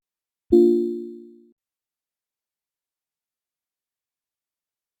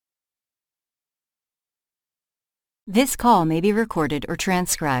This call may be recorded or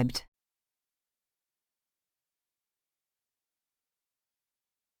transcribed.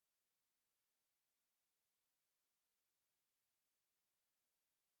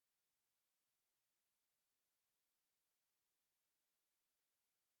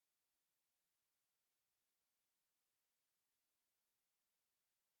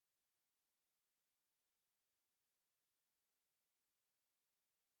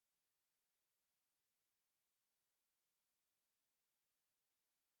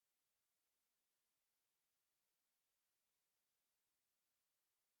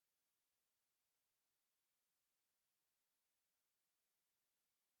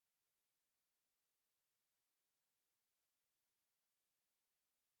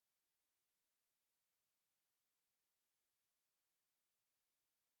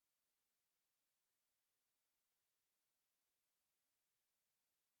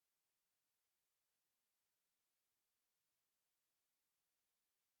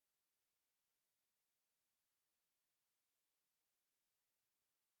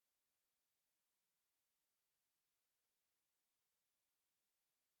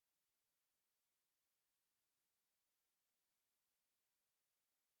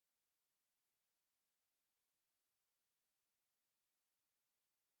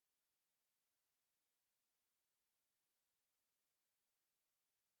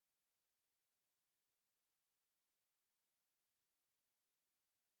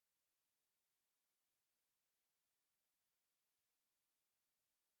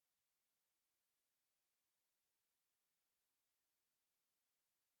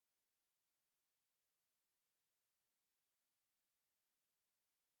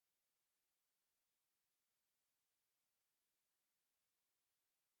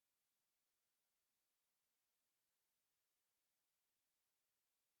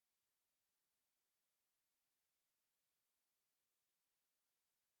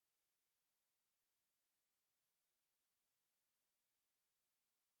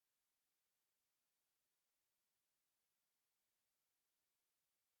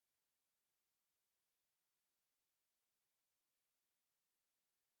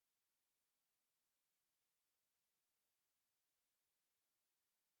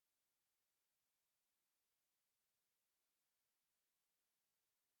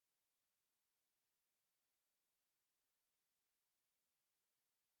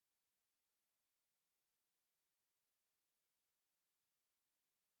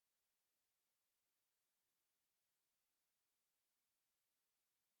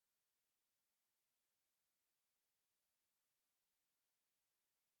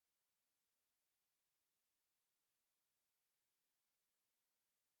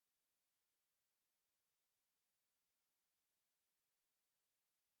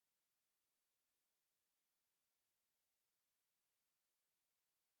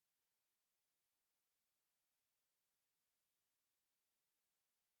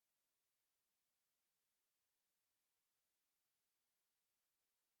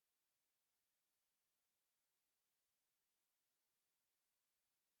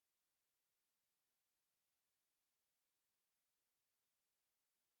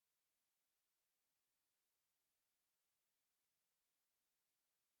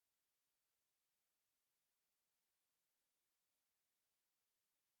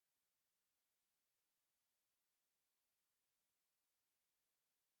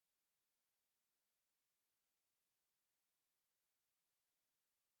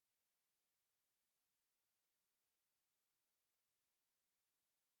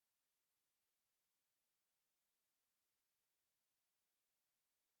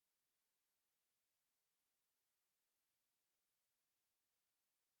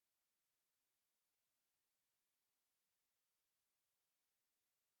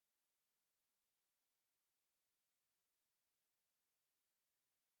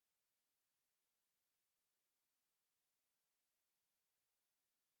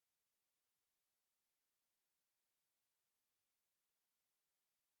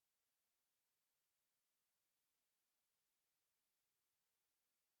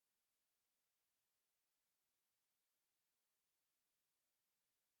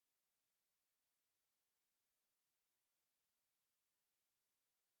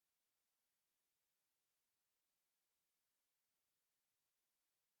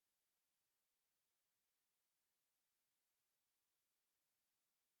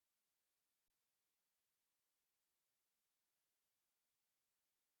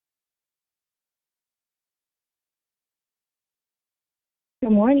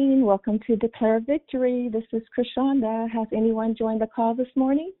 Good morning. Welcome to Declare Victory. This is Krishanda. Has anyone joined the call this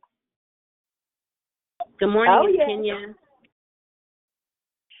morning? Good morning, Oh, it's yeah. Kenya.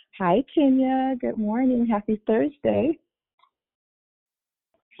 Hi, Kenya. Good morning. Happy Thursday.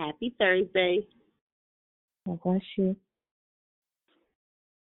 Happy Thursday. God bless you.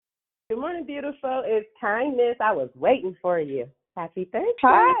 Good morning, beautiful. It's Kindness. I was waiting for you. Happy Thursday.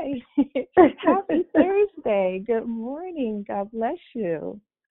 Hi. Happy Thursday. Good morning. God bless you.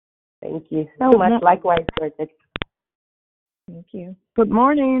 Thank you so much. Likewise, Georgia. Thank you. Good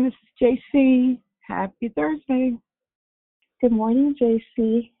morning. This is JC. Happy Thursday. Good morning,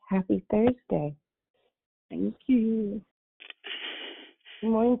 JC. Happy Thursday. Thank you. Good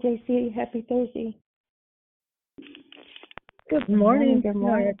morning, JC. Happy Thursday. Good morning. Good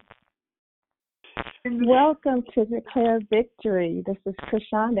morning. Welcome to Declare Victory. This is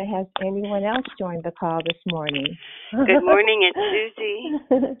Krishanda. Has anyone else joined the call this morning? Good morning, it's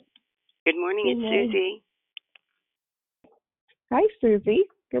Susie. Good morning, Good it's morning. Susie. Hi, Susie.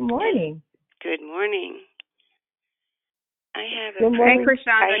 Good morning. Good morning. I have Good a morning. Hey,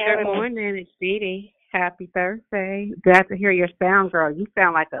 Krishanda. I have Good a- morning. It's Dee Dee. Happy Thursday. Glad to hear your sound, girl. You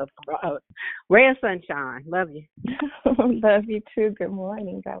sound like a ray of sunshine. Love you. Love you too. Good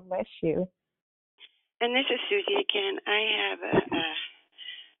morning. God bless you. and this is Susie again. I have a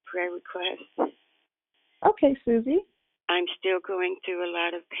prayer request. Okay, Susie. I'm still going through a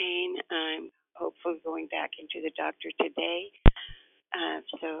lot of pain. I'm hopefully going back into the doctor today.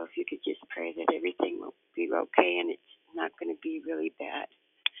 So if you could just pray that everything will be okay and it's not going to be really bad.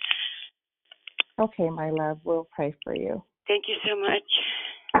 Okay, my love. We'll pray for you. Thank you so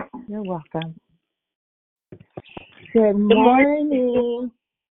much. You're welcome. Good morning.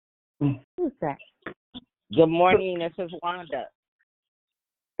 Who's that? Good morning, this is Wanda.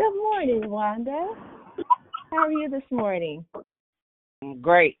 Good morning, Wanda. How are you this morning?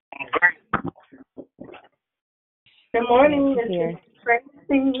 Great. Good morning, Good to hear. this is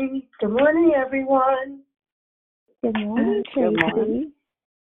Tracy. Good morning, everyone. Good morning, Good Tracy. morning.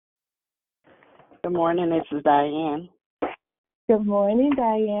 Good morning, this is Diane. Good morning,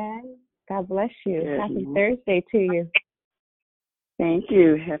 Diane. God bless you. Good Happy morning. Thursday to you. Thank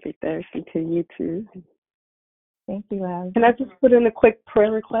you. Happy Thursday to you too. Thank you, love. Can I just put in a quick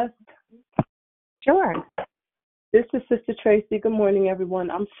prayer request? Sure. This is Sister Tracy. Good morning,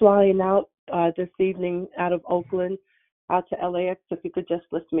 everyone. I'm flying out this evening out of Oakland out to LAX. If you could just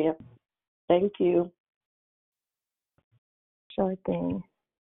lift me up. Thank you. Sure thing.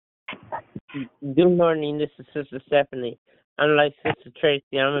 Good morning, this is Sister Stephanie. Unlike Sister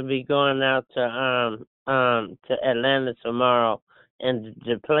Tracy, I'm gonna be going out to Atlanta tomorrow, and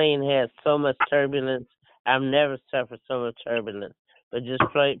the plane has so much turbulence. I've never suffered so much turbulence. But just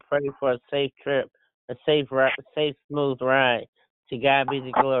pray for a safe trip, a safe, smooth ride. To God be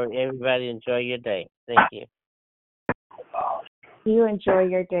the glory. Everybody enjoy your day. Thank you. You enjoy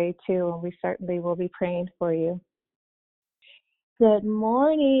your day too, and we certainly will be praying for you. Good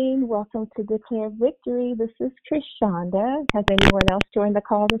morning. Welcome to Declare Victory. This is Krishanda. Has anyone else joined the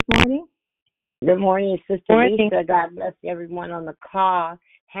call this morning? Good morning, Sister Morning. Lisa. God bless everyone on the call.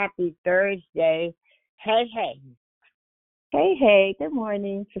 Happy Thursday. Hey, hey. Hey, hey. Good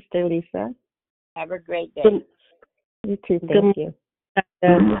morning, Sister Lisa. Have a great day. You too. Thank you.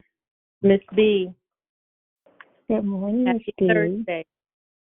 Miss B. Good morning, Miss Happy D. Thursday.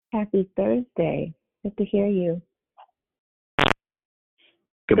 Happy Thursday. Good to hear you.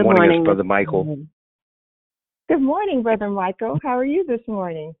 Good morning, it's Brother Michael. Good morning, Brother Michael. How are you this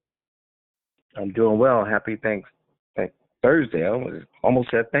morning? I'm doing well. Happy Thursday. I almost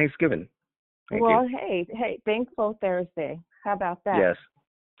said Thanksgiving. Thank Well, you. hey, Thankful Thursday. How about that? Yes.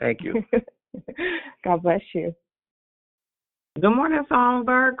 Thank you. God bless you. Good morning,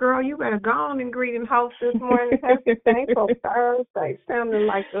 Songbird girl. You better go on and greet and host this morning. Happy Thankful Thursday. Sounding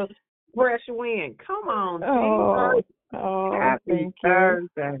like a fresh wind. Come on, Happy Thank you.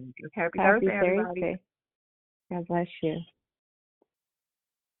 Thursday. Happy Thursday, everybody. Thursday. God bless you.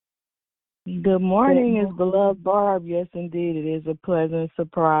 Good morning, it's beloved Barb. Yes, indeed, it is a pleasant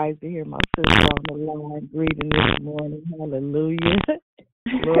surprise to hear my sister on the line greeting this morning. Hallelujah.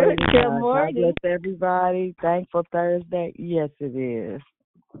 Glory to Good God. morning. God bless everybody. Thankful Thursday. Yes, it is.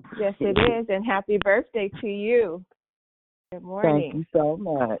 Yes, it is, and happy birthday to you. Good morning. Thank you so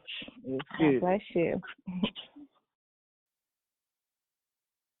much. It's God good. bless you.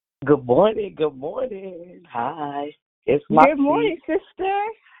 Good morning. Good morning. Hi. It's my Good morning, sister.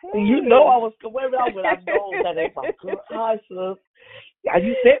 Hey. You know I was when I know that it's my girl. Hi, sis. Yeah,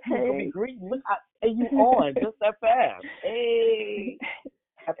 you said you were gonna be greeting. Look, and you on just that fast. Hey.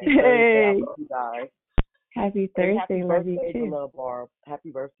 Happy Thursday. I love you guys. Happy And Thursday. happy Love you birthday, too. beloved Barb.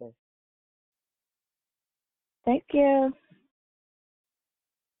 Happy birthday. Thank you.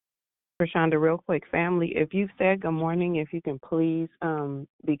 Rashonda, real quick, family, if you've said good morning, if you can please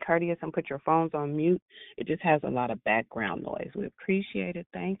be courteous and put your phones on mute. It just has a lot of background noise. We appreciate it.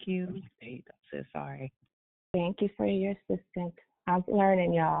 Thank you. There you go, sis. Sorry. Thank you for your assistance. I'm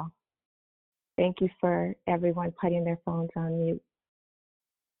learning, y'all. Thank you for everyone putting their phones on mute. Is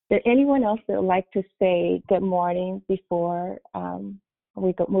there anyone else that would like to say good morning before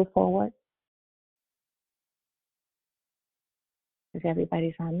we move forward? Because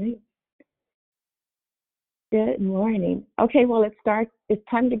everybody's on mute. Good morning. Okay, well, it's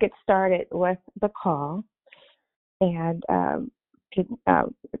time to get started with the call. And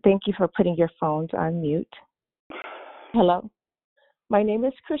thank you for putting your phones on mute. Hello. My name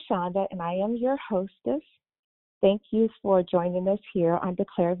is Krishanda, and I am your hostess. Thank you for joining us here on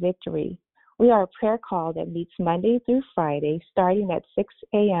Declare Victory. We are a prayer call that meets Monday through Friday, starting at 6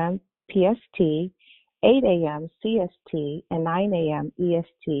 a.m. PST, 8 a.m. CST, and 9 a.m.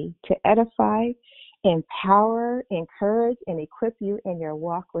 EST to edify, empower, encourage, and equip you in your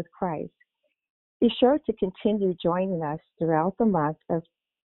walk with Christ. Be sure to continue joining us throughout the month of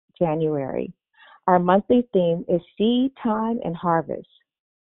January. Our monthly theme is Seed Time and Harvest.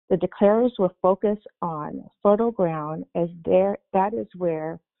 The declarers will focus on fertile ground, as that is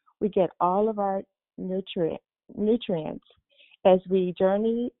where we get all of our nutrients as we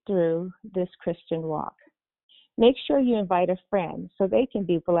journey through this Christian walk. Make sure you invite a friend so they can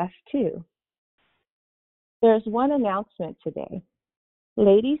be blessed too. There's one announcement today.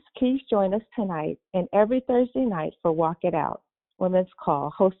 Ladies, please join us tonight and every Thursday night for Walk It Out, Women's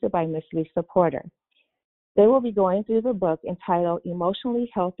Call, hosted by Miss Lisa Porter. They will be going through the book entitled Emotionally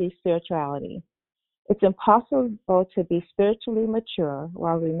Healthy Spirituality. It's impossible to be spiritually mature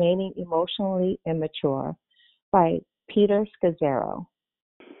while remaining emotionally immature by Peter Scazzaro.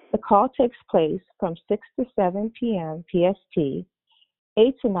 The call takes place from 6 to 7 p.m. PST,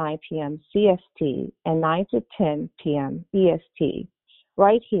 8 to 9 p.m. CST, and 9 to 10 p.m. EST,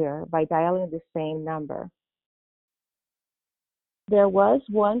 right here by dialing the same number. There was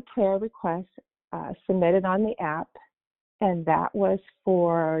one prayer request submitted on the app, and that was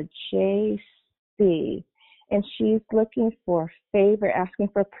for JC. And she's looking for favor, asking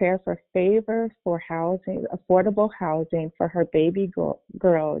for prayer for favor for housing, affordable housing for her baby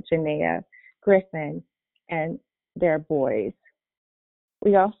girl, Janaea Griffin, and their boys.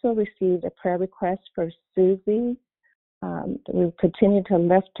 We also received a prayer request for Susie. We continue to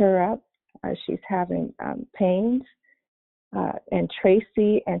lift her up. She's having pains. And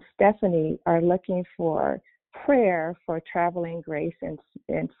Tracy and Stephanie are looking for prayer for traveling grace and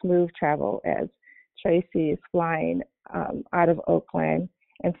smooth travel, as Tracy is flying out of Oakland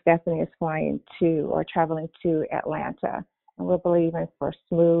and Stephanie is traveling to Atlanta. And we're believing for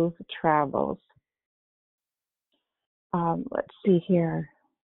smooth travels. Let's see here.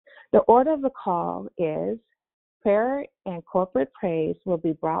 The order of the call is prayer and corporate praise will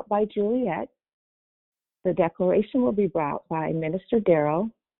be brought by Juliet. The declaration will be brought by Minister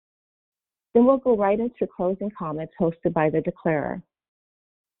Darrell. Then we'll go right into closing comments hosted by the declarer.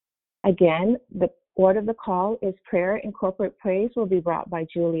 Again, the order of the call is prayer and corporate praise will be brought by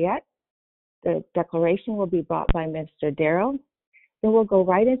Juliet. The declaration will be brought by Minister Darrell. Then we'll go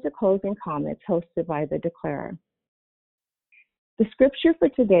right into closing comments hosted by the declarer. The scripture for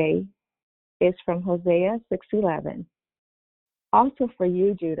today is from Hosea 6:11. Also for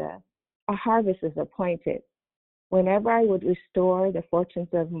you, Judah, a harvest is appointed, whenever I would restore the fortunes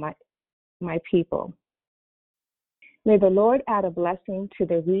of my people. May the Lord add a blessing to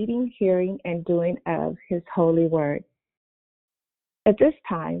the reading, hearing, and doing of his holy word. At this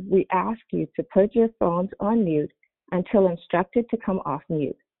time, we ask you to put your phones on mute until instructed to come off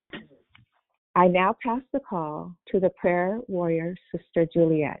mute. I now pass the call to the prayer warrior, Sister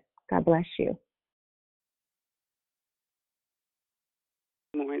Juliet. God bless you.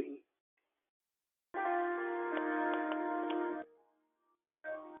 Good morning.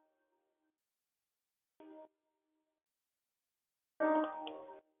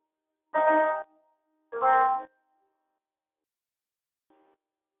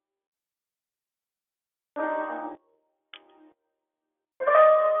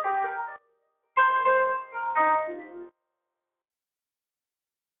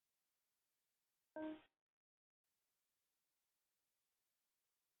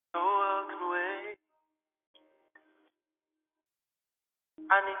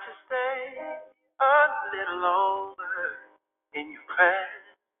 I need to stay a little longer in your presence.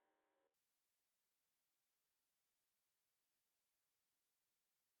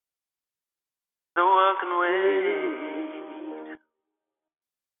 The world can wait.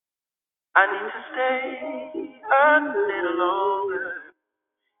 I need to stay a little longer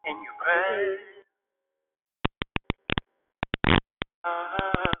in your presence.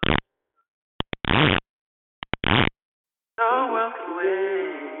 No one can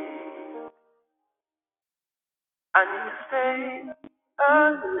wait. I need to stay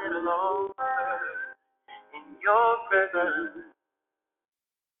a little longer in your presence.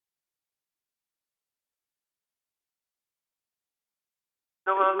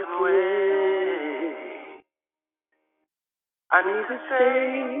 No one can wait. I need to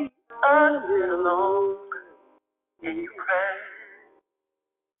stay a little longer in your presence.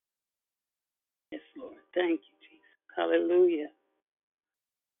 Yes, Lord. Thank you, Jesus. Hallelujah.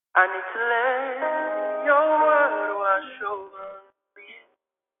 I need to let your word wash over me.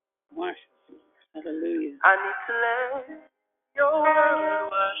 Wash us, Lord. Hallelujah. I need to let your word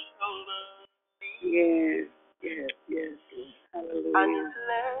wash over me. Yes, yes, yes, Lord. Hallelujah. I need to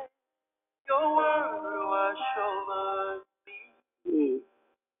let your word wash over me.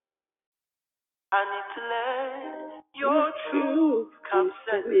 I need to let your truth come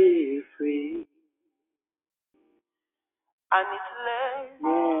set me free. I need to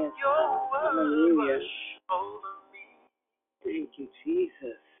let your word wash over me. Thank you,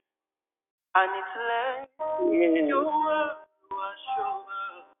 Jesus. I need to let your word wash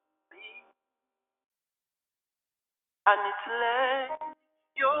over me. I need to let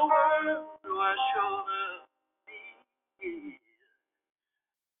your word wash over me.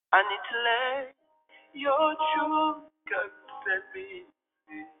 I need to let your truth come set me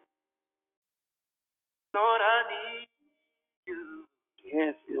free. Lord, I need you.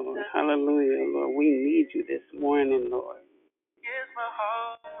 Yes, Lord. Hallelujah, Lord. We need you this morning, Lord. Here's my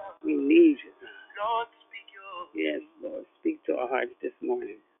heart. We need you, God. Lord, speak your Yes, Lord. Speak to our hearts this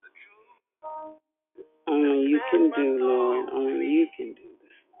morning. the truth. Only you can do, Lord. Only you can do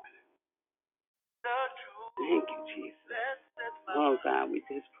this morning. The truth. Thank you, Jesus. That's my Oh, God, we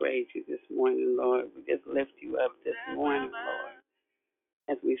just praise you this morning, Lord. We just lift you up this morning, Lord.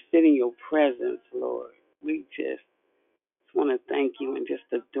 As we sit in your presence, Lord, we just want to thank you and just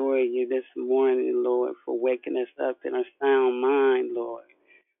adore you this morning, Lord, for waking us up in a sound mind, Lord.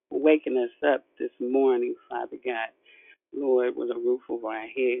 For waking us up this morning, Father God, Lord, with a roof over our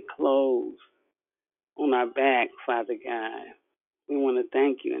head, clothes on our back, Father God. We want to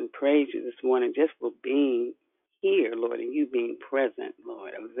thank you and praise you this morning just for being here, Lord, and you being present,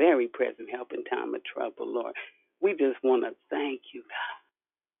 Lord, a very present help in time of trouble, Lord. We just want to thank you, God.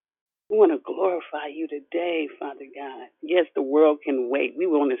 We want to glorify you today, Father God. Yes, the world can wait. We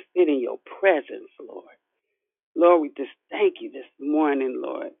want to sit in your presence, Lord. Lord, we just thank you this morning,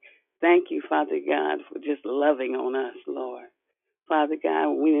 Lord. Thank you, Father God, for just loving on us, Lord. Father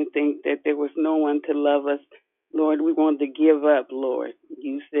God, we didn't think that there was no one to love us. Lord, we wanted to give up, Lord.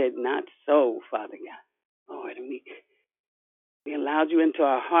 You said not so, Father God. Lord, and we allowed you into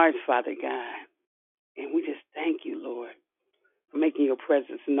our hearts, Father God. And we just thank you, Lord, for making your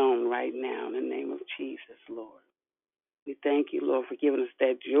presence known right now in the name of Jesus, Lord. We thank you, Lord, for giving us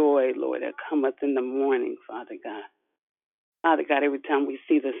that joy, Lord, that cometh in the morning, Father God. Father God, every time we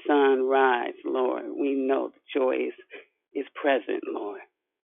see the sun rise, Lord, we know the joy is present, Lord.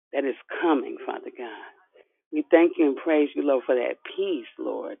 That is coming, Father God. We thank you and praise you, Lord, for that peace,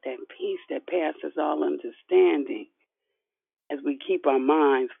 Lord, that peace that passes all understanding as we keep our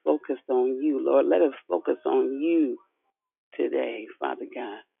minds focused on you, Lord. Let us focus on you today, Father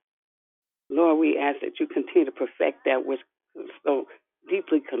God. Lord, we ask that you continue to perfect that which so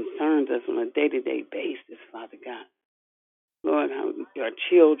deeply concerns us on a day-to-day basis, Father God. Lord, our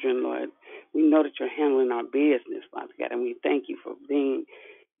children, Lord, we know that you're handling our business, Father God, and we thank you for being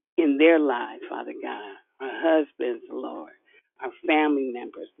in their lives, Father God, our husbands, Lord, our family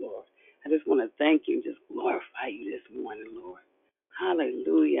members, Lord. I just want to thank you and just glorify you this morning, Lord.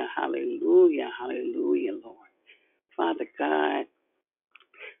 Hallelujah, hallelujah, hallelujah, Lord. Father God,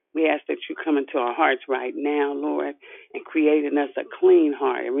 we ask that you come into our hearts right now, Lord, and create in us a clean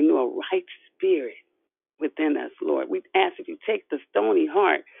heart and renew a right spirit within us, Lord. We ask that you take the stony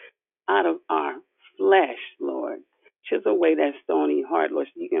heart out of our flesh, Lord. Chisel away that stony heart, Lord,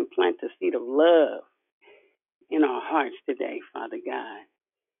 so you can plant the seed of love in our hearts today, Father God.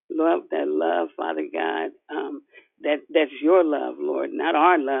 Love, that love, Father God, that's your love, Lord, not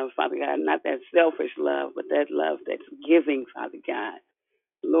our love, Father God, not that selfish love, but that love that's giving, Father God.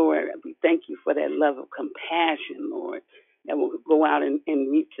 Lord, we thank you for that love of compassion, Lord, that will go out and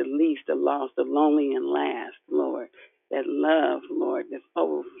reach the least, the lost, the lonely, and last, Lord. That love, Lord, that's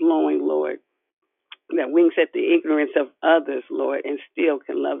overflowing, Lord, that winks at the ignorance of others, Lord, and still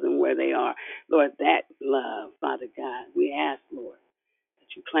can love them where they are. Lord, that love, Father God, we ask, Lord, that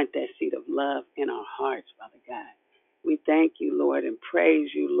you plant that seed of love in our hearts, Father God. We thank you, Lord, and praise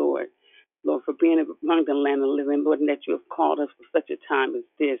you, Lord. Lord, for being among the land of the living, Lord, and that you have called us for such a time as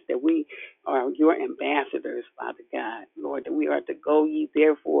this, that we are your ambassadors, Father God, Lord, that we are to go ye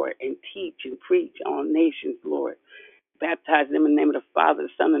therefore and teach and preach all nations, Lord. Baptize them in the name of the Father, the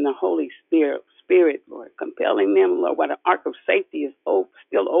Son, and the Holy Spirit, Lord, compelling them, Lord, while the ark of safety is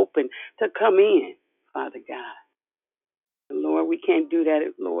still open to come in, Father God. And Lord, we can't do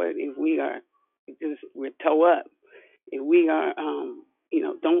that, Lord, if we're toe up. If we are,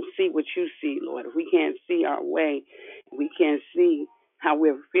 don't see what you see, Lord. If we can't see our way, we can't see how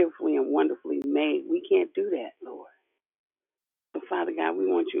we're fearfully and wonderfully made, we can't do that, Lord. So, Father God, we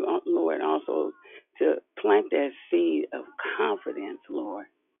want you, Lord, also to plant that seed of confidence, Lord,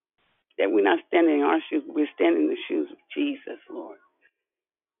 that we're not standing in our shoes, but we're standing in the shoes of Jesus, Lord.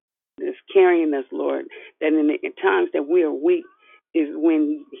 That's carrying us, Lord, that in the times that we are weak is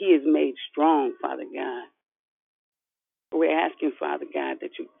when he is made strong, Father God. We're asking, Father God,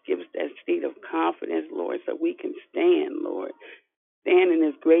 that you give us that seed of confidence, Lord, so we can stand, Lord. Stand in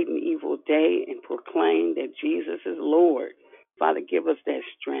this great and evil day and proclaim that Jesus is Lord. Father, give us that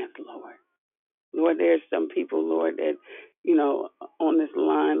strength, Lord. Lord, there's some people, Lord, that, on this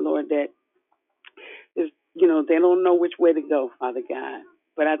line, Lord, that is, they don't know which way to go, Father God.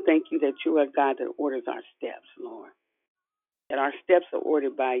 But I thank you that you are God that orders our steps, Lord. That our steps are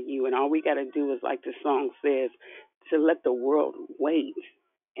ordered by you, and all we got to do is, like the song says, to let the world wait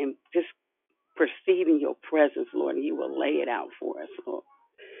and just proceed in your presence, Lord, and you will lay it out for us, Lord.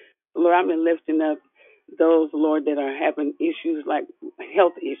 Lord, I've been lifting up those, Lord, that are having issues like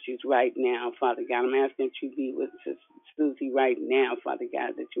health issues right now, Father God. I'm asking that you be with Susie right now, Father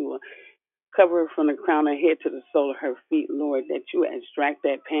God, that you will cover her from the crown of her head to the sole of her feet, Lord, that you extract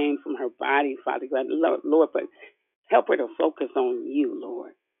that pain from her body, Father God. Lord, but help her to focus on you,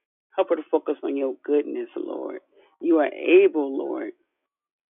 Lord. Help her to focus on your goodness, Lord. You are able, Lord.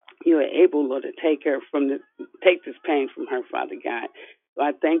 You are able, Lord, to take this pain from her, Father God. So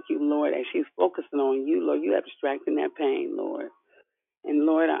I thank you, Lord, as she's focusing on you, Lord. You abstracting that pain, Lord. And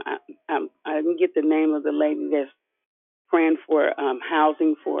Lord, I didn't get the name of the lady that's praying for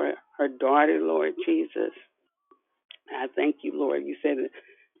housing for her daughter, Lord Jesus. I thank you, Lord. You said that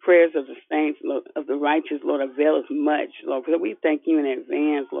prayers of the saints, Lord, of the righteous, Lord, avail us much, Lord. So we thank you in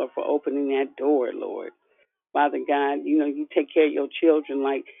advance, Lord, for opening that door, Lord. Father God, you take care of your children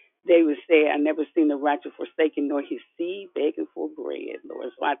like David said, I never seen the righteous forsaken nor his seed begging for bread, Lord.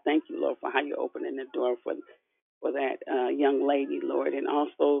 So I thank you, Lord, for how you're opening the door for that young lady, Lord, and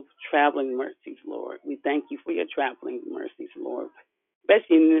also traveling mercies, Lord. We thank you for your traveling mercies, Lord,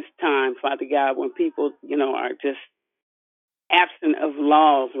 especially in this time, Father God, when people, are just absent of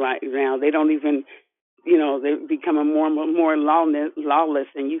laws right now. They don't even, they're becoming more and more lawless,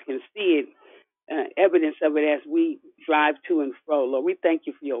 and you can see it. Evidence of it as we drive to and fro, Lord. We thank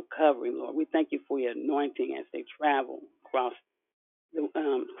you for your covering, Lord. We thank you for your anointing as they travel across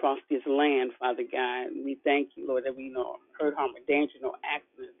this land, Father God. We thank you, Lord, that we hurt, harm, or danger, no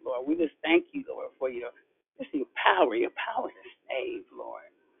accidents, Lord. We just thank you, Lord, for your power to save, Lord.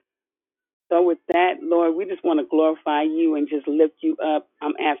 So with that, Lord, we just want to glorify you and just lift you up.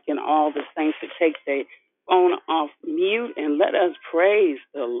 I'm asking all the saints to take their phone off mute and let us praise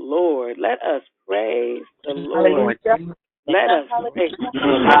the Lord. Let us praise the Lord. Let us praise the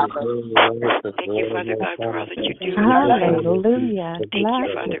Lord. Thank you, Father God, for all that you do. Hallelujah. Thank you,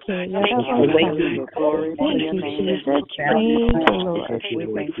 Father God. Thank you, Glory to your name. Jesus. Praise the Lord. We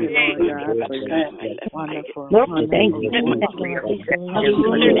thank you, Lord God, for your wonderful,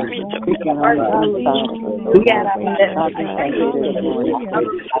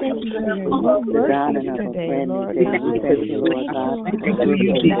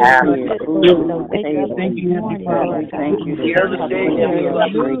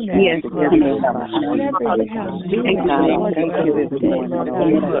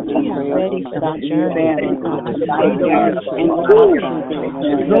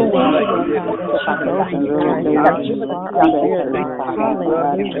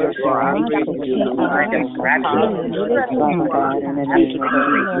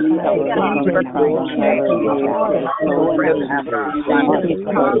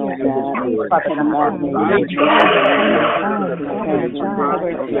 Thank you,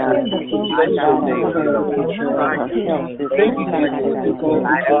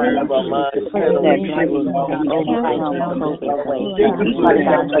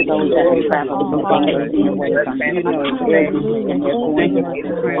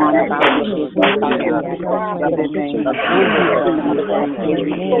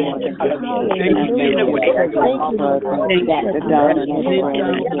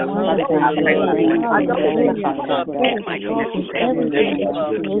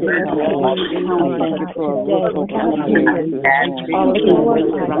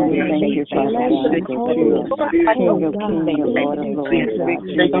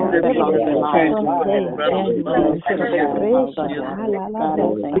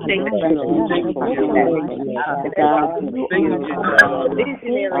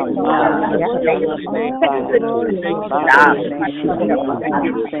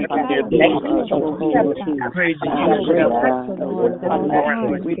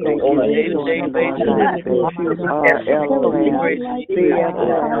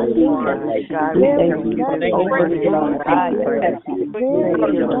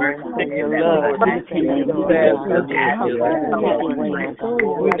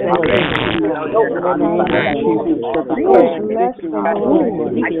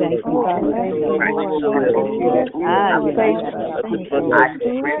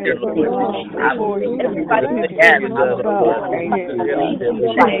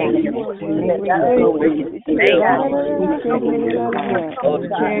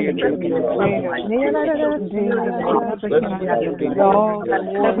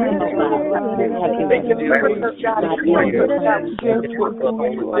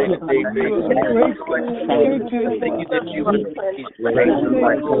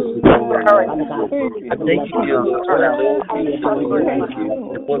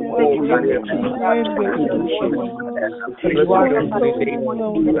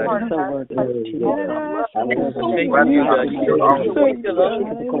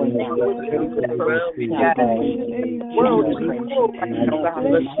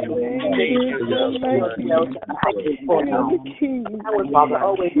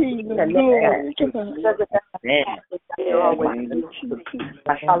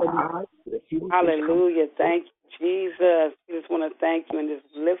 Hallelujah. Thank you, Jesus. We just want to thank you and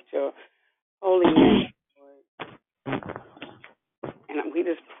just lift your holy name, Lord. And we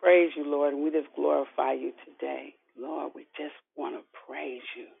just praise you, Lord, and we just glorify you today. Lord, we just want to praise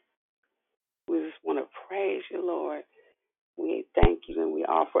you. We just want to praise you, Lord. We thank you and we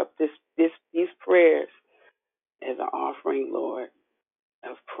offer up these prayers as an offering, Lord,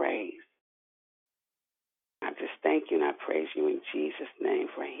 of praise. I just thank you and I praise you in Jesus' name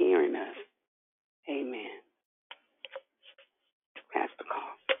for hearing us. Amen. Pastor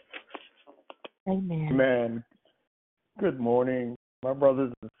Carl. Amen. Amen. Good morning, my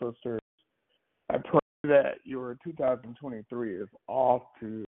brothers and sisters. I pray that your 2023 is off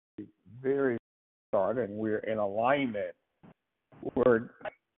to a very start and we're in alignment where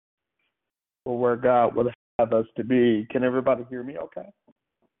God would have us to be. Can everybody hear me okay?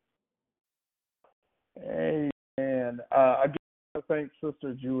 Amen. I just want to thank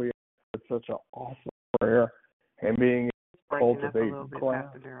Sister Julia for such an awesome prayer and being able to cultivate class.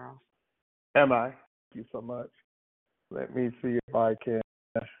 Am I? Thank you so much. Let me see if I can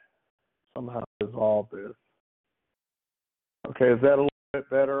somehow resolve this. Okay, is that a little bit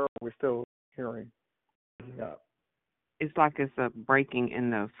better? Or are we still hearing? Yeah. It's like it's a breaking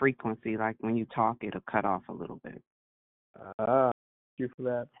in the frequency, like when you talk, it'll cut off a little bit. Thank you for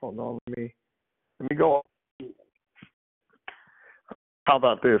that. Hold on, let me go. How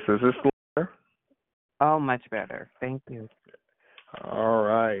about this? Is this better? Oh, much better. Thank you. All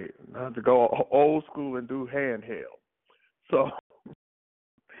right. Now to go old school and do handheld. So,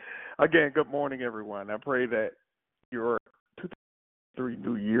 again, good morning, everyone. I pray that your 2023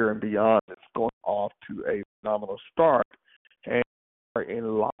 new year and beyond is going off to a phenomenal start and are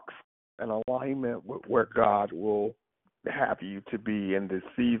in locks and alignment with where God will have you to be in this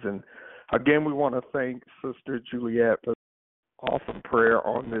season. Again, we want to thank Sister Juliet for awesome prayer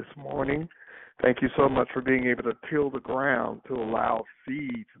on this morning. Thank you so much for being able to till the ground to allow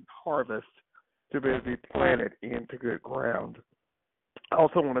seeds and harvest to be able to be planted into good ground. I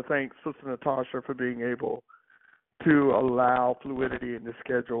also want to thank Sister Natasha for being able to allow fluidity in the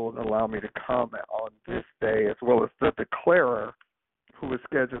schedule and allow me to comment on this day, as well as the declarer who is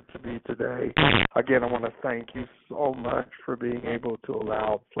scheduled to be today. Again, I want to thank you so much for being able to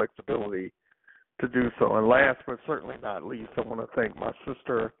allow flexibility to do so. And last but certainly not least, I want to thank my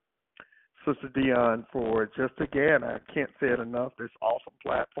Sister Dion, for just, again, I can't say it enough, this awesome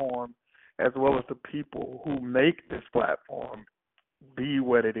platform as well as the people who make this platform be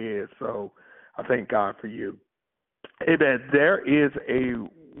what it is. So I thank God for you. Amen. There is a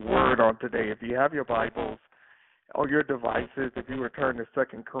word on today. If you have your Bibles on your devices, if you return to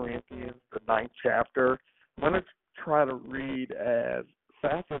 2 Corinthians, the 9th chapter, I'm going to try to read as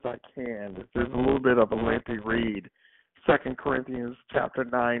fast as I can. This is a little bit of a lengthy read. 2 Corinthians chapter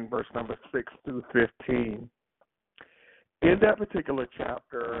 9, verse number 6 through 15. In that particular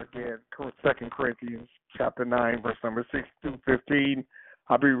chapter, again, 2 Corinthians chapter 9, verse number 6 through 15,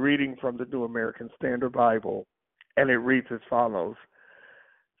 I'll be reading from the New American Standard Bible, and it reads as follows.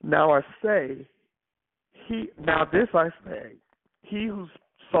 Now I say, he who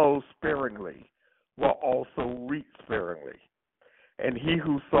sows sparingly will also reap sparingly, and he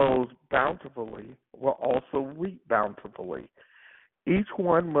who sows bountifully will also reap bountifully. Each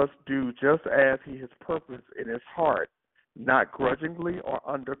one must do just as he has purposed in his heart, not grudgingly or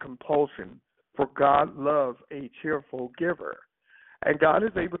under compulsion, for God loves a cheerful giver. And God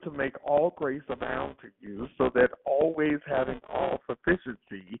is able to make all grace abound to you, so that always having all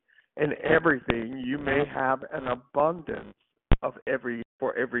sufficiency in everything, you may have an abundance of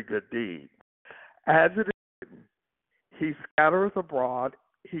for every good deed. As it is written, he scattereth abroad,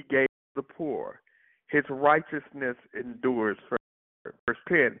 he gave the poor. His righteousness endures forever. Verse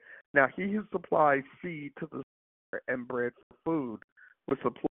 10, now he who supplies seed to the sower and bread for food will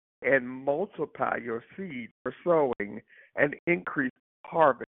supply and multiply your seed for sowing and increase the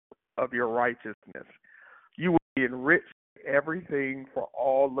harvest of your righteousness. You will be enriched in everything for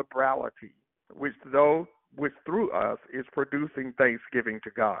all liberality, which through us is producing thanksgiving to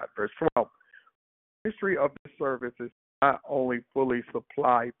God. Verse 12, the ministry of this service is not only fully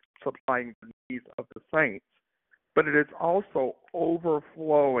supplying the needs of the saints, but it is also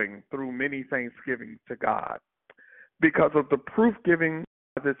overflowing through many thanksgivings to God. Because of the proof giving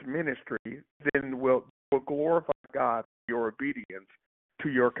of this ministry, then will glorify God for your obedience to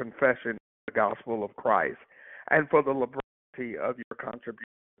your confession of the gospel of Christ, and for the liberality of your contributions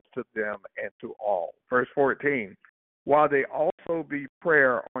to them and to all. Verse 14, while they also be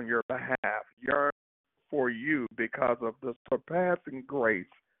prayer on your behalf, yearn for you because of the surpassing grace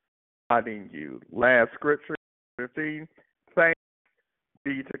in you. Last scripture, 15, thanks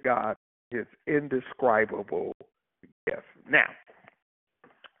be to God, his indescribable gift. Now,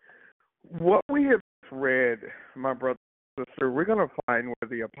 what we have read, my brother and sister, we're going to find where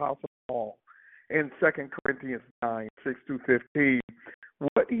the Apostle Paul in 2 Corinthians 9, 6 through 15,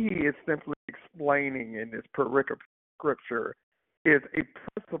 what he is simply explaining in this pericope scripture is a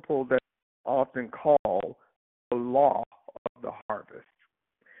principle that is often called the law of the harvest.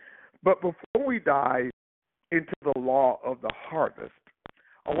 But before we dive into the law of the harvest,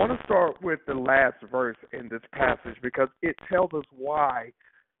 I want to start with the last verse in this passage because it tells us why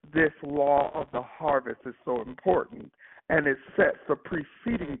this law of the harvest is so important, and it sets the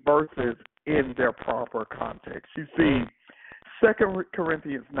preceding verses in their proper context. You see, 2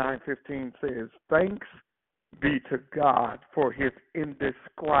 Corinthians 9:15 says, thanks be to God for his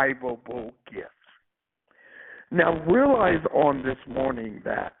indescribable gift. Now realize on this morning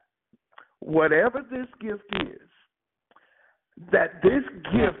that whatever this gift is, that this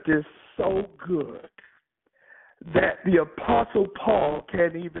gift is so good that the Apostle Paul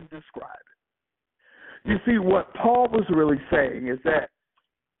can't even describe it. You see, what Paul was really saying is that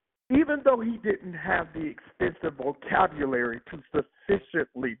even though he didn't have the extensive vocabulary to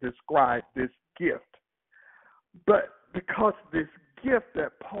sufficiently describe this gift, but because this gift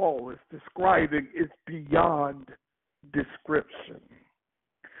that Paul is describing is beyond description.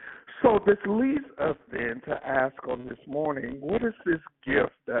 So this leads us then to ask on this morning, what is this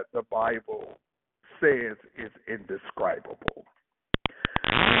gift that the Bible says is indescribable?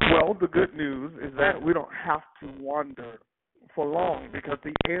 Well, the good news is that we don't have to wonder for long because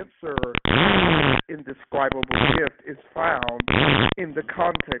the answer to indescribable gift is found in the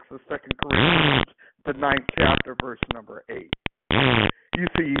context of 2 Corinthians, the 9th chapter, verse number 8. You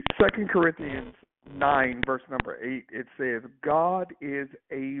see, 2 Corinthians 9, verse number 8, it says, God is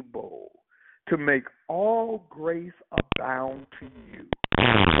able to make all grace abound to you,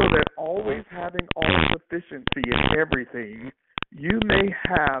 so that always having all sufficiency in everything, you may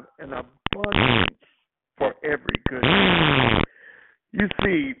have an abundance for every good deed. You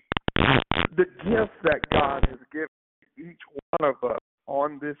see, the gift that God has given each one of us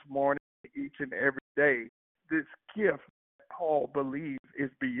on this morning, each and every day, this gift that Paul believes is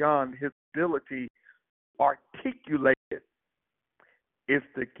beyond his ability to articulate it, is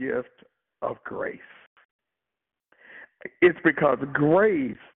the gift of grace. It's because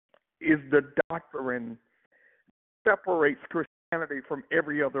grace is the doctrine that separates Christianity Christianity from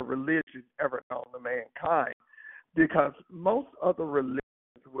every other religion ever known to mankind, because most other religions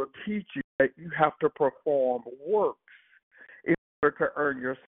will teach you that you have to perform works in order to earn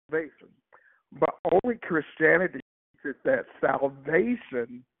your salvation. But only Christianity teaches that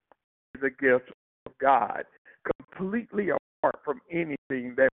salvation is a gift of God, completely apart from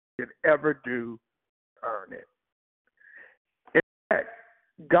anything that we could ever do to earn it. In fact,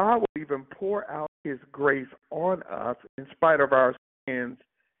 God will even pour out His grace on us in spite of our sins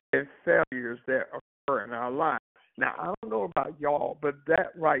and failures that occur in our lives. Now, I don't know about y'all, but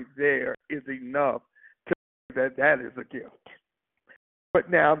that right there is enough to say that is a gift. But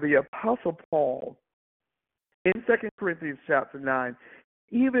now the Apostle Paul, in 2 Corinthians chapter 9,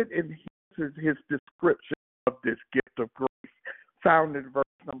 even in his description of this gift of grace, found in verse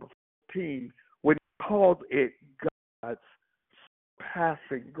number 14, when he calls it God's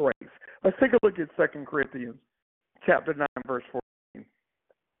surpassing grace. Let's take a look at 2 Corinthians chapter 9, verse 14.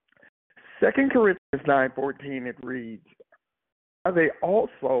 2 Corinthians 9:14, it reads, "They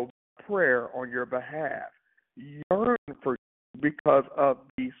also prayer on your behalf, yearn for you because of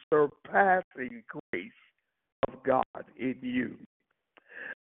the surpassing grace of God in you."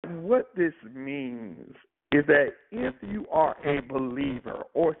 What this means is that if you are a believer,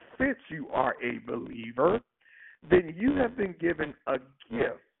 or since you are a believer, then you have been given a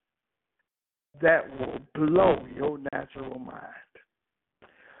gift that will blow your natural mind.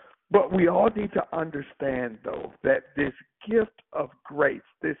 But we all need to understand, though, that this gift of grace,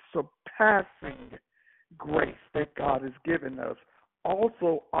 this surpassing grace that God has given us,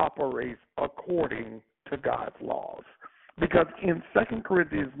 also operates according to God's laws. Because in 2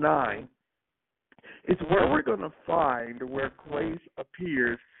 Corinthians 9, it's where we're going to find where grace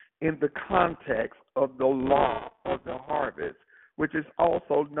appears in the context of the law of the harvest, which is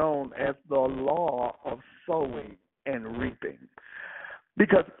also known as the law of sowing and reaping.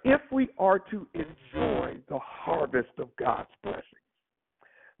 Because if we are to enjoy the harvest of God's blessings,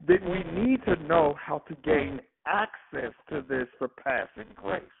 then we need to know how to gain access to this surpassing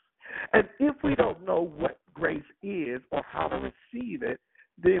grace. And if we don't know what grace is or how to receive it,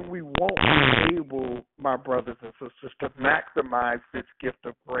 then we won't be able, my brothers and sisters, to maximize this gift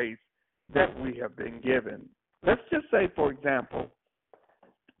of grace that we have been given. Let's just say, for example,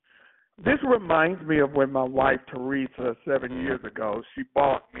 this reminds me of when my wife, Teresa, 7 years ago, she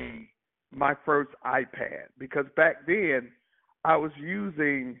bought me my first iPad. Because back then, I was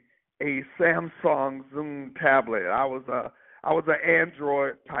using a Samsung Zoom tablet. I was an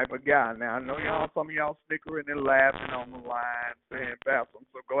Android type of guy. Now, I know some of y'all snickering and laughing on the line, saying, "Pastor, I'm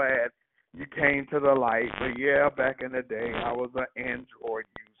so glad you came to the light." But yeah, back in the day, I was an Android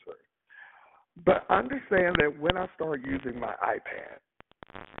user. But understand that when I started using my iPad,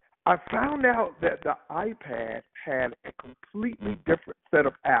 I found out that the iPad had a completely different set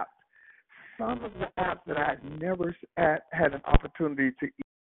of apps. Some of the apps that I had never had an opportunity to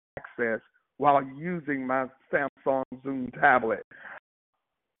access while using my Samsung Zoom tablet.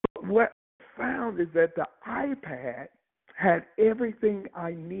 What I found is that the iPad had everything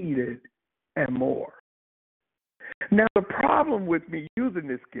I needed and more. Now, the problem with me using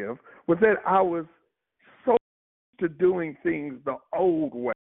this gift was that I was so used to doing things the old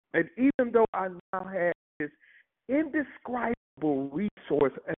way. And even though I now have this indescribable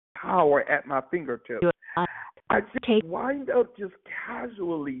resource and power at my fingertips, I just wind up just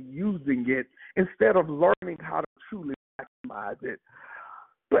casually using it instead of learning how to truly maximize it.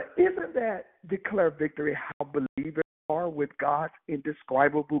 But isn't that declare victory how believers are with God's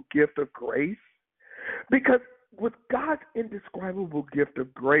indescribable gift of grace? Because with God's indescribable gift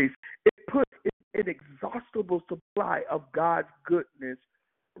of grace, it puts an inexhaustible supply of God's goodness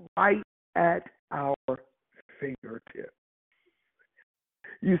right at our fingertips.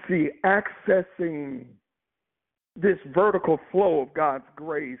 You see, accessing this vertical flow of God's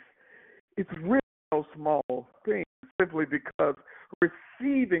grace, it's really no small thing, simply because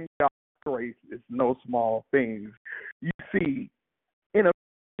receiving God's grace is no small thing. You see, in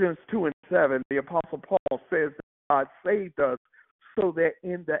Ephesians 2:7, the Apostle Paul says that God saved us so that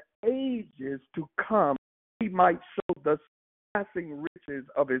in the ages to come, He might show the surpassing riches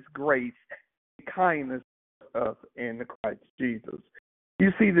of His grace and kindness to us in Christ Jesus.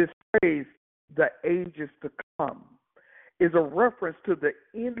 You see, this phrase, the ages to come, is a reference to the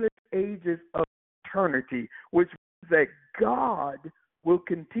endless ages of eternity, which means that God will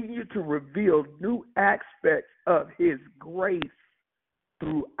continue to reveal new aspects of His grace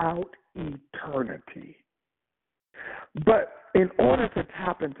throughout eternity. But in order to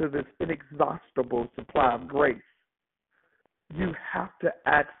tap into this inexhaustible supply of grace, you have to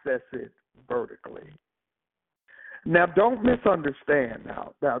access it vertically. Now, don't misunderstand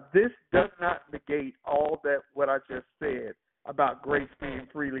now. Now, this does not negate all that what I just said about grace being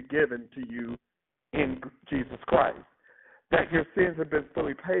freely given to you in Jesus Christ. That your sins have been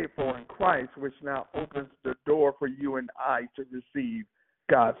fully paid for in Christ, which now opens the door for you and I to receive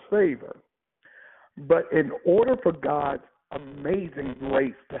God's favor. But in order for God's amazing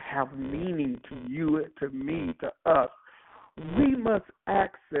grace to have meaning to you, to me, to us, we must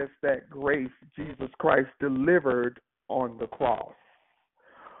access that grace Jesus Christ delivered on the cross.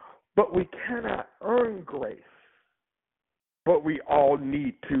 But we cannot earn grace, but we all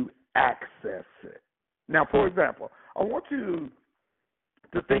need to access it. Now, for example, I want you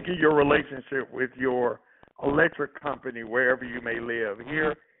to think of your relationship with your electric company, wherever you may live.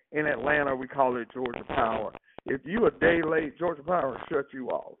 Here in Atlanta, we call it Georgia Power. If you're a day late, Georgia Power will shut you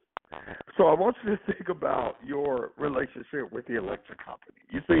off. So I want you to think about your relationship with the electric company.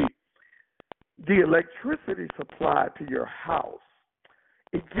 You see, the electricity supply to your house,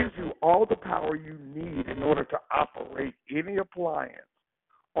 it gives you all the power you need in order to operate any appliance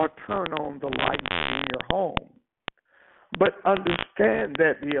or turn on the lights in your home. But understand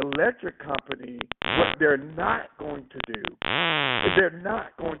that the electric company, what they're not going to do is they're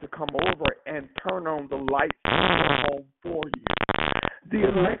not going to come over and turn on the lights in your home for you. The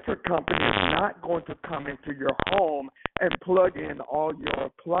electric company is not going to come into your home and plug in all your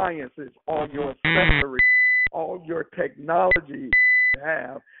appliances, all your accessories, all your technology you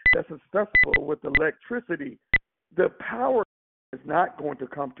have that's accessible with electricity. The power is not going to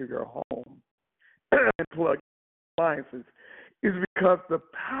come to your home and plug in appliances. Is because the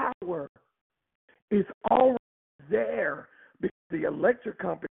power is already there because the electric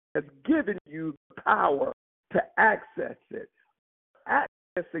company has given you the power to access it.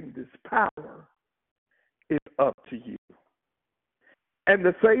 Accessing this power is up to you. And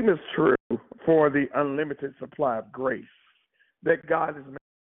the same is true for the unlimited supply of grace that God has made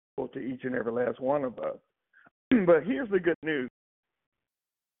available to each and every last one of us. But here's the good news,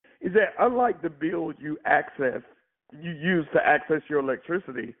 is that unlike the bill you use to access your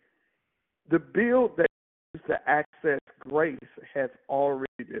electricity, the bill that you use to access grace has already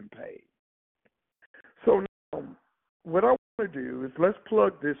been paid. So now, what I want to do is let's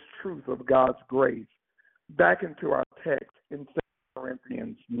plug this truth of God's grace back into our text in 2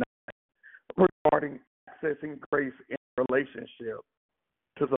 Corinthians 9 regarding accessing grace in relationship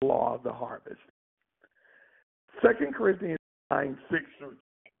to the law of the harvest. 2 Corinthians 9, 6 through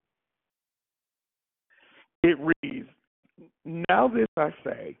 10. It reads, "Now this I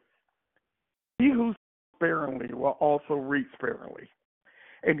say, he who sows sparingly will also reap sparingly,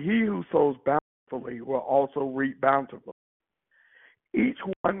 and he who sows bountifully will also reap bountifully. Each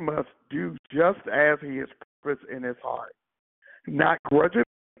one must do just as he has purposed in his heart, not grudgingly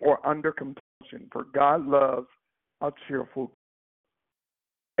or under compulsion, for God loves a cheerful giver.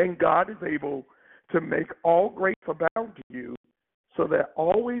 And God is able to make all grace abound to you, so that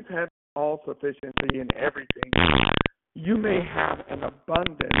always having all sufficiency in everything, you may have an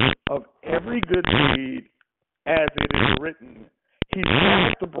abundance of every good deed, as it is written, he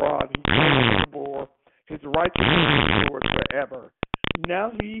spread abroad, he spread abroad, his righteousness endures forever.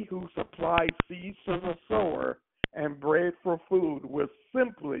 Now he who supplies seeds to the sower and bread for food will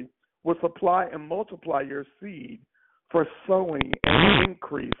supply and multiply your seed for sowing and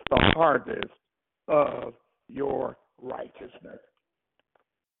increase the harvest of your righteousness."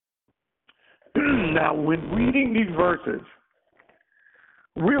 Now, when reading these verses,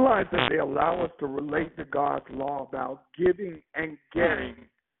 realize that they allow us to relate to God's law about giving and getting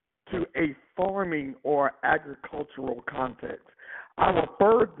to a farming or agricultural context. I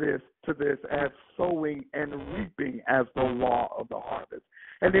refer to this as sowing and reaping as the law of the harvest.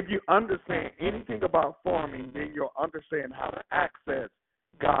 And if you understand anything about farming, then you'll understand how to access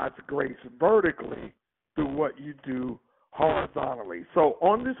God's grace vertically through what you do horizontally. So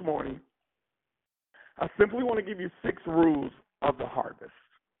on this morning, I simply want to give you 6 rules of the harvest.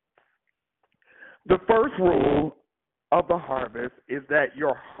 The first rule of the harvest is that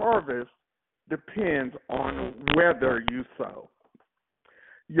your harvest depends on whether you sow.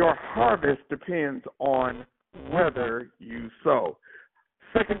 Your harvest depends on whether you sow.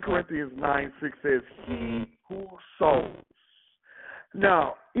 2 Corinthians 9:6 says, "He who sows."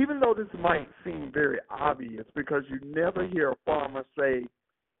 Now, even though this might seem very obvious because you never hear a farmer say,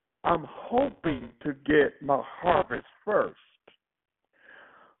 "I'm hoping to get my harvest first."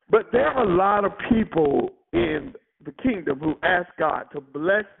 But there are a lot of people in the kingdom who ask God to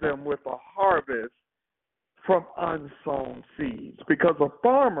bless them with a harvest from unsown seeds, because a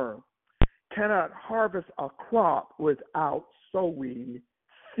farmer cannot harvest a crop without sowing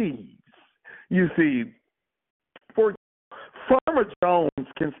seeds. You see, Farmer Jones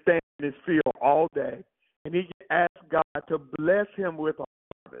can stand in his field all day, and he can ask God to bless him with a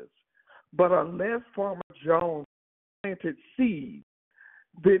harvest. But unless Farmer Jones planted seeds,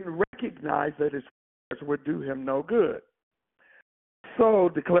 then recognize that his prayers would do him no good. So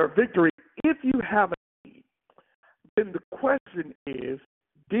declare victory. If you have a seed, then the question is,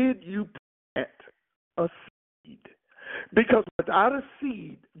 did you plant a seed? Because without a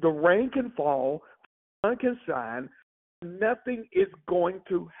seed, the rain can fall, the sun can shine, nothing is going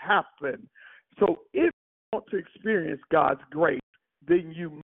to happen. So if you want to experience God's grace, then you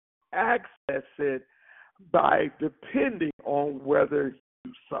must access it by depending on whether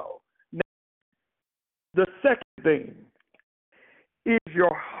you sow. Now, the second thing is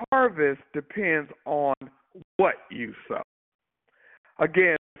your harvest depends on what you sow.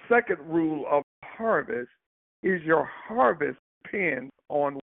 Again, the second rule of harvest is your harvest depends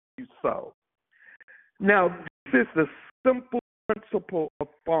on what you sow. Now, this is the simple principle of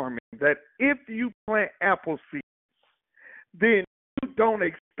farming, that if you plant apple seeds, then you don't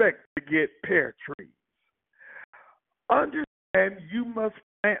expect to get pear trees. Understand you must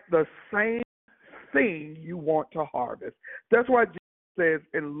plant the same thing you want to harvest. That's why Jesus says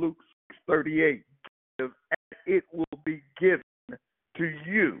in Luke 6:38, give, and it will be given to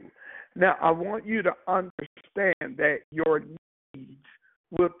you. Now, I want you to understand that your needs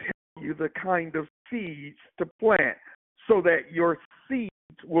will tell you the kind of seeds to plant so that your seeds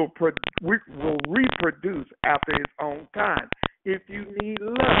will reproduce after its own kind. If you need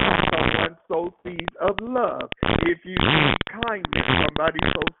love, someone sows seeds of love. If you need kindness, somebody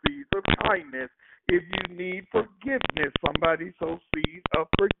sows seeds of kindness. If you need forgiveness, somebody sows seeds of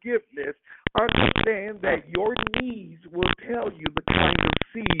forgiveness. Understand that your needs will tell you the kind of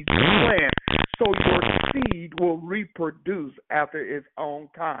seeds to plant, so your seed will reproduce after its own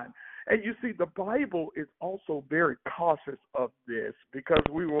kind. And you see, the Bible is also very cautious of this, because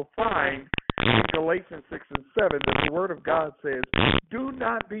we will find in Galatians 6 and 7 that the Word of God says, do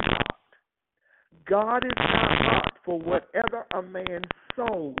not be mocked. God is not mocked, for whatever a man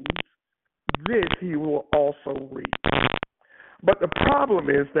sows, this he will also reap. But the problem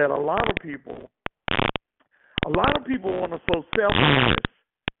is that a lot of people want to sow selfishness,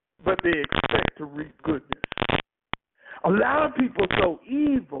 but they expect to reap goodness. A lot of people sow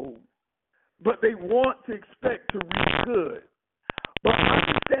evil, but they want to expect to reap good. But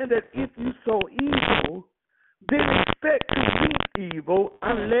understand that if you sow evil, then expect to reap evil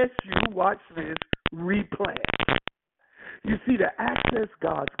unless you, watch this, replant. You see, to access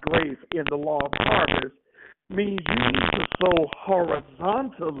God's grace in the law of harvest means you need to sow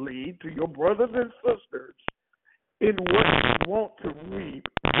horizontally to your brothers and sisters in what you want to reap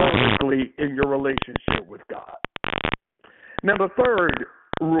vertically in your relationship with God. Now, the third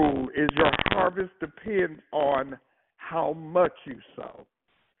rule is your harvest depends on how much you sow.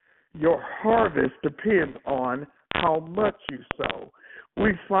 Your harvest depends on how much you sow.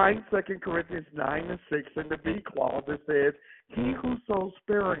 We find 2 Corinthians 9 and 6 in the B clause that says, he who sows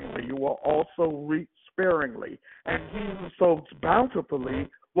sparingly will also reap sparingly, and he who sows bountifully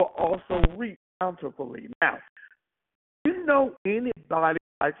will also reap bountifully. Now, do you know anybody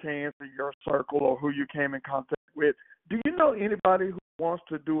by chance in your circle or who you came in contact with? Do you know anybody who wants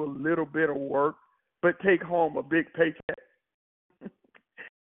to do a little bit of work but take home a big paycheck?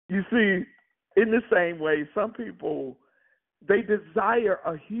 You see, in the same way, some people, they desire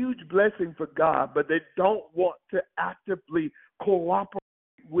a huge blessing for God, but they don't want to actively cooperate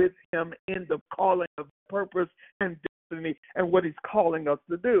with him in the calling of purpose and destiny and what he's calling us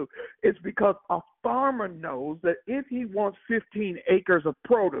to do. It's because a farmer knows that if he wants 15 acres of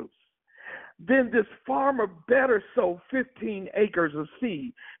produce, then this farmer better sow 15 acres of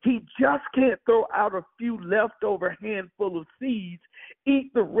seed. He just can't throw out a few leftover handful of seeds,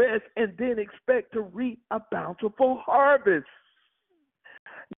 eat the rest, and then expect to reap a bountiful harvest.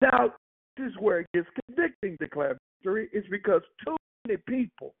 Now, this is where it gets convicting, declare victory, is because too many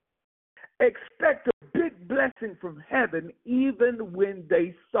people expect a big blessing from heaven even when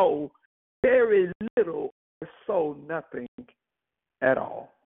they sow very little or sow nothing at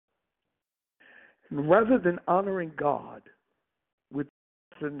all. Rather than honoring God with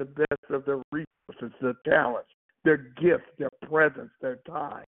the best of their resources, their talents, their gifts, their presence, their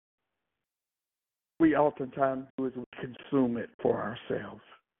time, we oftentimes do is we consume it for ourselves.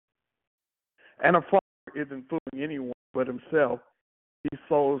 And a farmer isn't fooling anyone but himself. He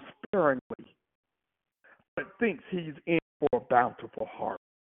sows sparingly, but thinks he's in for a bountiful harvest.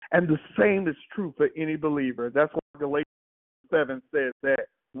 And the same is true for any believer. That's why Galatians 7 says that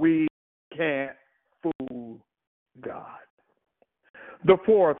we can't fool God. The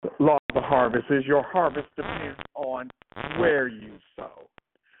fourth law the harvest is your harvest depends on where you sow.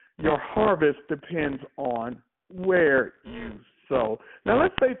 Your harvest depends on where you sow. Now,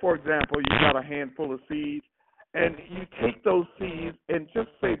 let's say, for example, you got a handful of seeds, and you take those seeds and just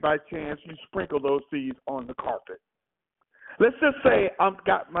say by chance you sprinkle those seeds on the carpet. Let's just say I've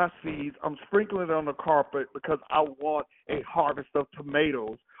got my seeds, I'm sprinkling it on the carpet because I want a harvest of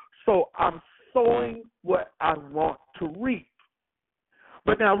tomatoes. So I'm sowing what I want to reap.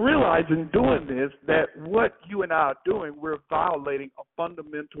 But now realize in doing this that what you and I are doing, we're violating a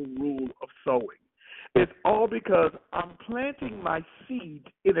fundamental rule of sowing. It's all because I'm planting my seeds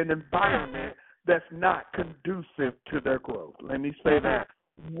in an environment that's not conducive to their growth. Let me say that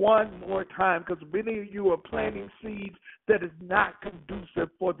one more time, because many of you are planting seeds that is not conducive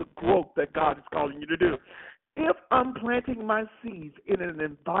for the growth that God is calling you to do. If I'm planting my seeds in an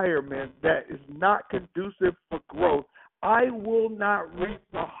environment that is not conducive for growth, I will not reap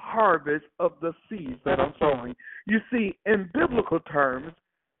the harvest of the seeds that I'm sowing. You see, in biblical terms,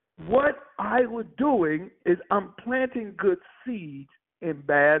 what I was doing is I'm planting good seeds in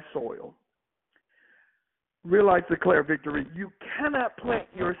bad soil. Realize, declare victory. You cannot plant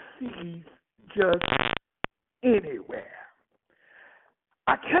your seeds just anywhere.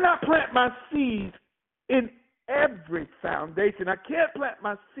 I cannot plant my seeds in every foundation. I can't plant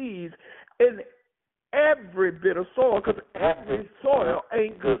my seeds in every bit of soil, because every soil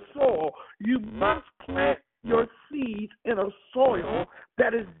ain't good soil. You must plant your seeds in a soil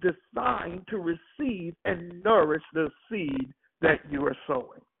that is designed to receive and nourish the seed that you are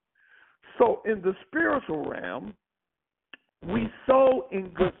sowing. So in the spiritual realm, we sow in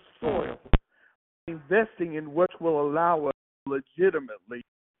good soil, investing in what will allow us to legitimately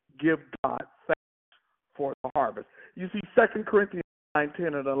give God thanks for the harvest. You see, 2 Corinthians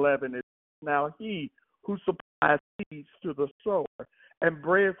 9:10 and 11 is, now he who supplies seeds to the sower and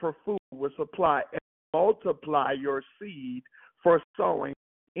bread for food will supply and multiply your seed for sowing,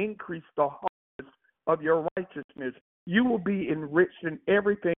 increase the harvest of your righteousness. You will be enriched in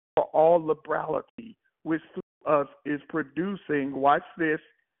everything for all liberality, which through us is producing, watch this,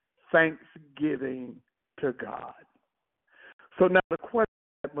 thanksgiving to God. So now the question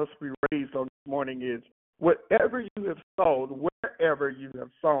that must be raised on this morning is, whatever you have sown, wherever you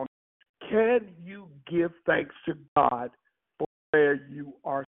have sown, can you give thanks to God for where you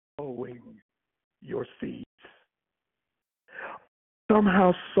are sowing your seeds?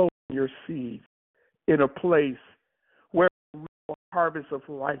 Somehow sowing your seeds in a place where we will harvest of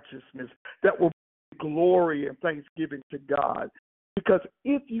righteousness that will bring glory and thanksgiving to God. Because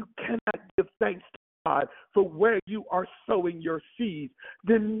if you cannot give thanks to God for where you are sowing your seeds,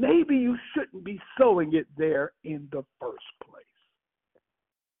 then maybe you shouldn't be sowing it there in the first place.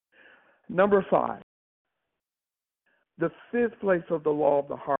 Number 5, the fifth place of the law of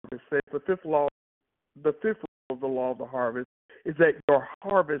the harvest says, the fifth law of the law of the harvest is that your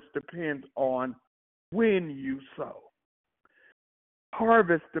harvest depends on when you sow.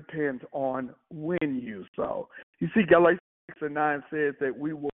 Harvest depends on when you sow. You see, Galatians 6 and 9 says that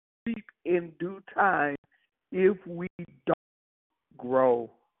we will reap in due time if we don't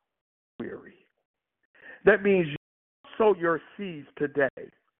grow weary. That means you sow your seeds today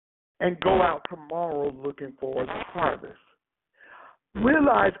and go out tomorrow looking for the harvest.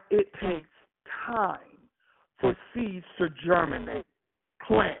 Realize it takes time for seeds to germinate,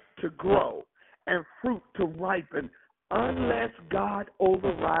 plant to grow, and fruit to ripen unless God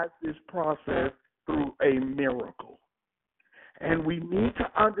overrides this process through a miracle. And we need to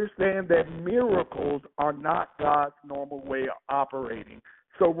understand that miracles are not God's normal way of operating.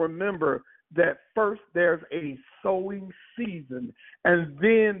 So remember that first there's a sowing season, and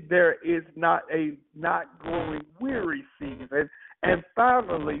then there is not growing weary season, and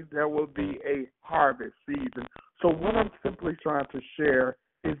finally there will be a harvest season. So what I'm simply trying to share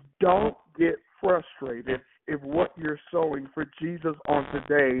is, don't get frustrated if what you're sowing for Jesus on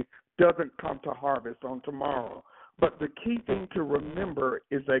today doesn't come to harvest on tomorrow. But the key thing to remember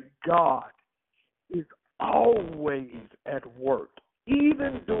is that God is always at work,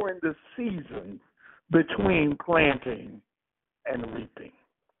 even during the season between planting and reaping.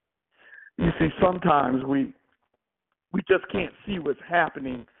 You see, sometimes we just can't see what's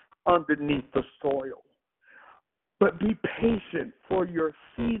happening underneath the soil. But be patient, for your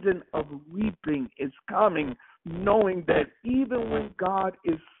season of reaping is coming, knowing that even when God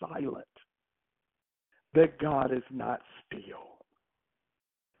is silent, that God is not still.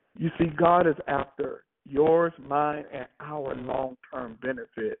 You see, God is after yours, mine, and our long-term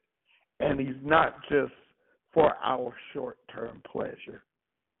benefit, and he's not just for our short-term pleasure.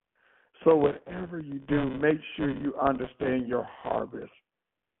 So whatever you do, make sure you understand your harvest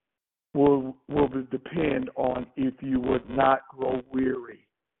will depend on if you would not grow weary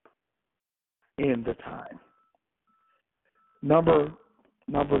in the time. Number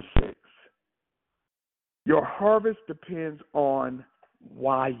 6. Your harvest depends on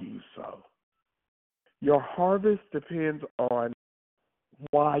why you sow. Your harvest depends on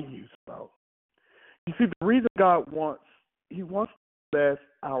why you sow. You see, the reason God wants to bless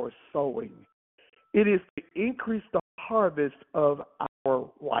our sowing, it is to increase the harvest of our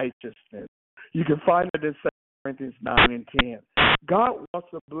righteousness. You can find it in 2 Corinthians 9 and 10. God wants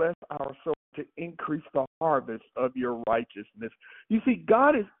to bless our soul to increase the harvest of your righteousness. You see,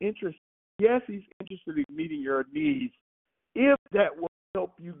 God is interested. Yes, he's interested in meeting your needs if that will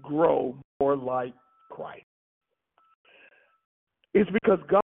help you grow more like Christ. It's because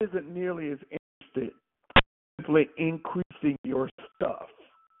God isn't nearly as interested in simply increasing your stuff.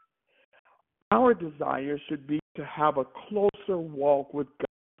 Our desire should be to have a closer walk with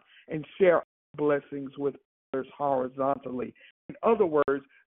God and share blessings with others horizontally. In other words,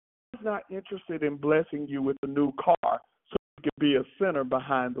 God's not interested in blessing you with a new car so you can be a sinner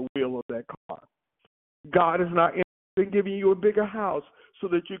behind the wheel of that car. God is not interested in giving you a bigger house so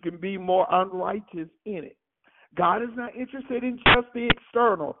that you can be more unrighteous in it. God is not interested in just the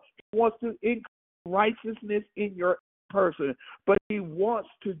external. He wants to increase righteousness in your person, but he wants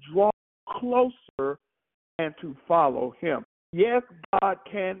to draw closer and to follow him. Yes, God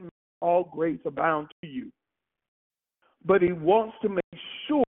can make all grace abound to you, but he wants to make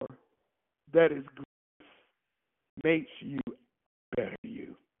sure that his grace makes you better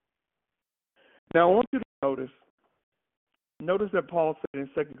you. Now, I want you to notice that Paul said in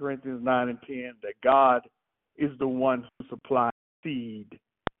 2 Corinthians 9 and 10 that God is the one who supplies seed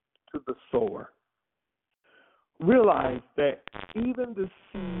to the sower. Realize that even the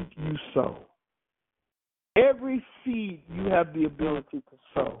seed you sow, every seed you have the ability to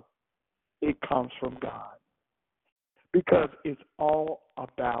sow, it comes from God. Because it's all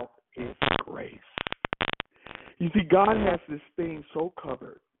about his grace. You see, God has this thing so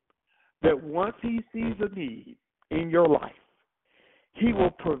covered that once he sees a need in your life, he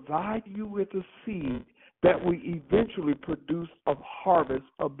will provide you with a seed that will eventually produce a harvest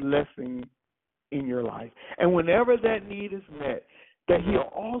of blessing in your life. And whenever that need is met, that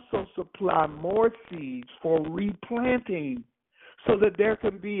he'll also supply more seeds for replanting so that there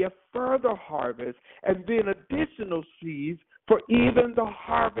can be a further harvest and then additional seeds for even the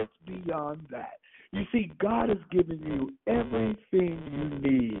harvest beyond that. You see, God has given you everything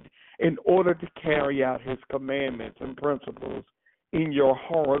you need in order to carry out his commandments and principles in your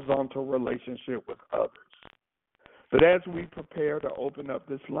horizontal relationship with others. But as we prepare to open up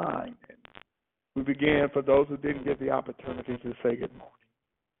this line, and we begin, for those who didn't get the opportunity to say good morning,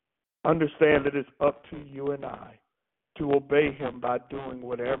 understand that it's up to you and I to obey him by doing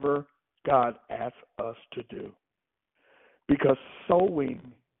whatever God asks us to do. Because sowing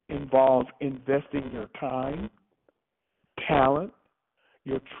involves investing your time, talent,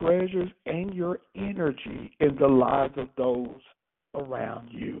 your treasures, and your energy in the lives of those around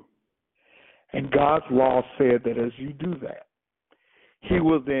you. And God's law said that as you do that, he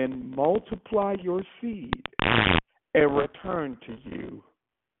will then multiply your seed and return to you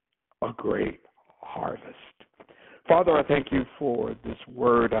a great harvest. Father, I thank you for this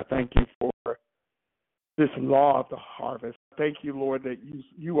word. I thank you for this law of the harvest. Thank you, Lord, that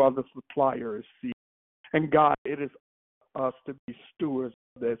you are the supplier of seed. And God, it is us to be stewards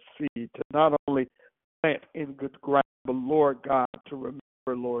of that seed, to not only plant in good ground, but Lord God, to remember,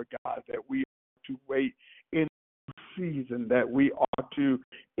 Lord God, that we are to wait in season, that we are to,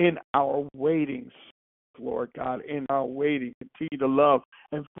 in our waiting, Lord God, in our waiting, continue to love.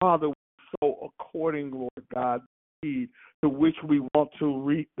 And Father, we sow according, Lord God, seed to which we want to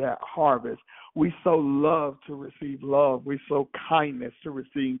reap that harvest. We sow love to receive love. We sow kindness to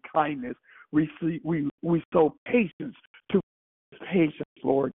receive kindness. We sow patience to receive patience,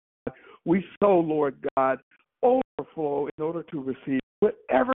 Lord God. We sow, Lord God, overflow in order to receive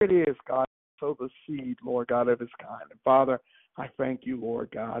whatever it is, God. Sow the seed, Lord God, of its kind. And Father, I thank you, Lord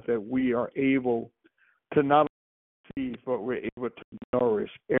God, that we are able to not only receive, but we're able to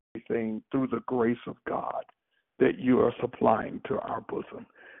nourish everything through the grace of God that you are supplying to our bosom.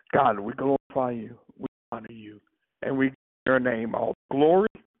 God, we glorify you, we honor you, and we give your name all the glory,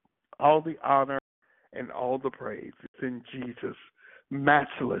 all the honor, and all the praise. It's in Jesus'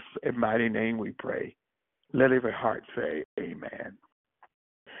 matchless and mighty name we pray. Let every heart say amen.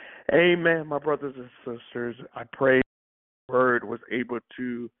 Amen, my brothers and sisters. I pray the word was able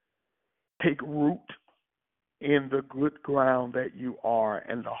to take root in the good ground that you are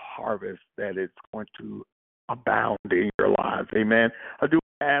and the harvest that it's going to abound in your lives. Amen. I do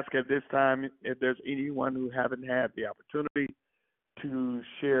ask at this time if there's anyone who haven't had the opportunity to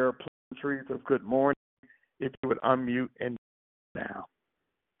share pleasantries of good morning, if you would unmute and now.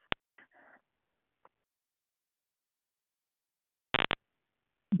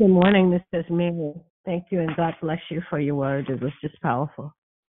 Good morning, this is Mary. Thank you, and God bless you for your word. It was just powerful.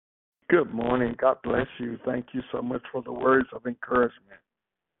 Good morning. God bless you. Thank you so much for the words of encouragement.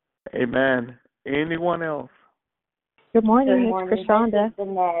 Amen. Anyone else? Good morning, Good it's morning. Krishanda. This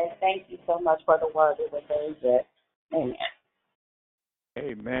is Danette. Thank you so much for the word. It was very good. Amen.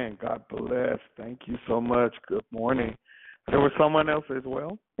 Amen. God bless. Thank you so much. Good morning. There was someone else as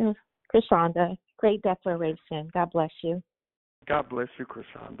well. Krishanda, great declaration. God bless you. God bless you,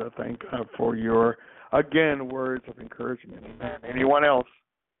 Krishanda. Thank God for your, again, words of encouragement. Amen. Anyone else?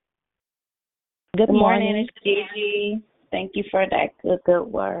 Good morning. It's Gigi. Thank you for that good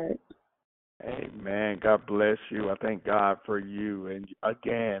word. Amen. God bless you. I thank God for you. And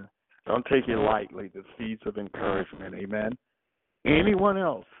again, don't take it lightly, the seeds of encouragement. Amen. Anyone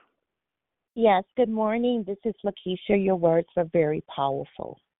else? Yes, good morning. This is Lakeisha. Your words are very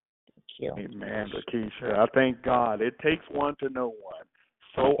powerful. Thank you. Amen, Lakeisha. I thank God. It takes one to know one.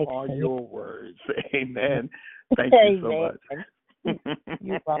 So are your words. Amen. Thank you so much.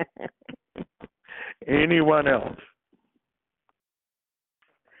 You're welcome. Anyone else?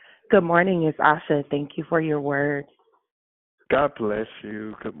 Good morning, it's Asha. Thank you for your word. God bless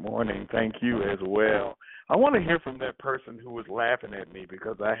you. Good morning. Thank you as well. I want to hear from that person who was laughing at me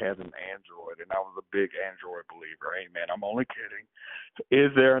because I had an Android and I was a big Android believer. Amen. I'm only kidding.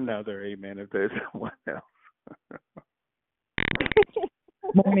 Is there another? Amen. If there's someone else.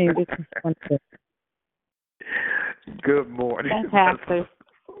 Morning, this is Wanda. Good morning. Pastor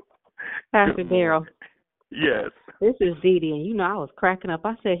Daryl. Yes. This is Dee Dee, and I was cracking up.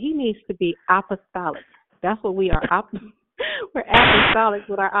 I said he needs to be apostolic. That's what we are. We're apostolic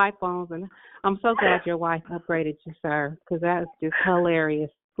with our iPhones, and I'm so glad your wife upgraded you, sir, because that's just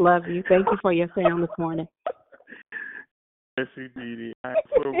hilarious. Love you. Thank you for your sound this morning. Yes, Dee Dee. I'm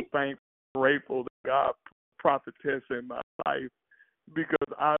so thankful, grateful to God, prophetess in my life,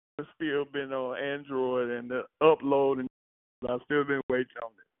 because I've still been on Android and the upload, and I've still been waiting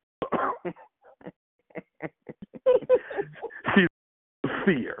on it. She's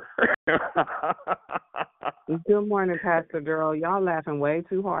fear. Good morning, Pastor Daryl. Y'all laughing way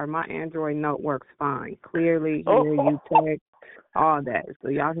too hard. My Android Note works fine. Clearly, hear you text, all that. So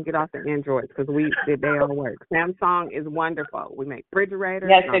y'all can get off the Androids because they all work. Samsung is wonderful. We make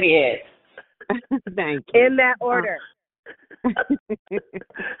refrigerators. Yes, it is. Thank you. In that order.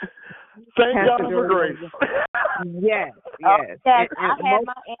 Thank God for grace. Yes. Yes. I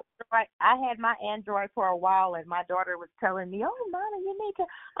had my Android for a while, and my daughter was telling me, "Oh, Mama, you need to."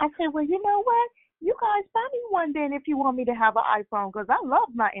 I said, "Well, you know what? You guys buy me one then if you want me to have an iPhone, because I love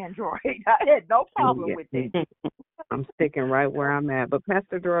my Android. I had no problem with it." I'm sticking right where I'm at. But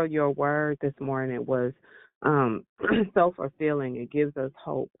Pastor Daryl, your word this morning was so fulfilling. It gives us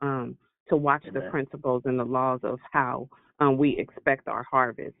hope to watch the principles and the laws of how we expect our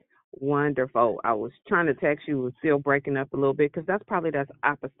harvest. Wonderful. I was trying to text you, was still breaking up a little bit because that's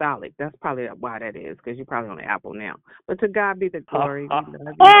apostolic. That's probably why that is, because you're probably on the Apple now. But to God be the glory. We love you.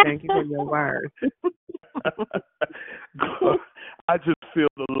 Thank you for your word. I just feel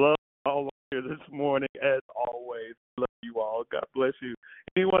the love all here this morning, as always. Love you all. God bless you.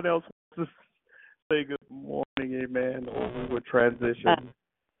 Anyone else wants to say good morning, amen, or we would transition?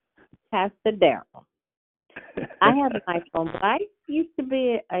 Pastor Daryl. I have an iPhone, but I used to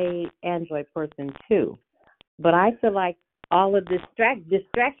be a Android person too. But I feel like all of the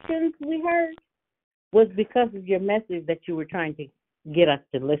distractions we heard was because of your message that you were trying to get us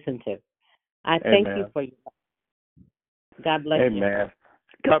to listen to. I thank you for your God bless you. Amen.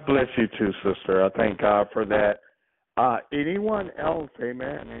 God bless you too, sister. I thank God for that. Anyone else?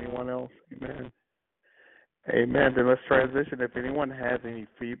 Amen. Anyone else? Amen. Amen. Then let's transition. If anyone has any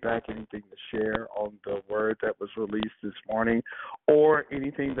feedback, anything to share on the word that was released this morning, or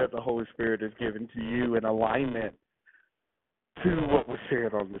anything that the Holy Spirit has given to you in alignment to what was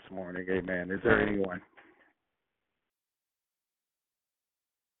shared on this morning. Amen. Is there anyone?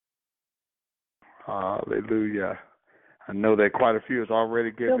 Hallelujah. I know that quite a few has already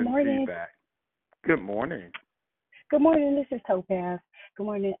given feedback. Good morning. Good morning. This is Topaz. Good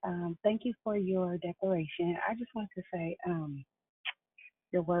morning. Thank you for your declaration. I just want to say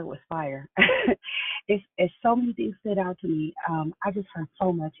your word was fire. It's so many things stood out to me. I just heard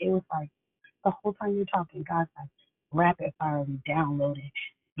so much. It was like the whole time you're talking, God's like rapid fire and downloading.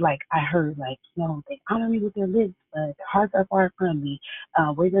 like I heard like, they honor me with their lips, but their hearts are far from me.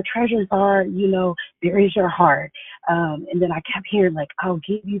 Where your treasures are, there is your heart. And then I kept hearing like, I'll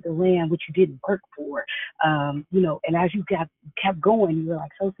give you the land which you didn't work for. And as you kept going, you were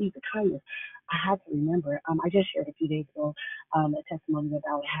like, so seeds of kindness. I have to remember, I just shared a few days ago a testimony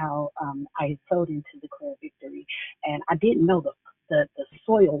about how I sowed into Declare Victory, and I didn't know the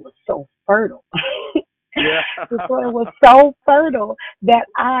soil was so fertile. Yeah. The soil was so fertile that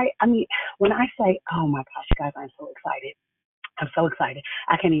I mean, when I say, oh my gosh, guys, I'm so excited. I'm so excited.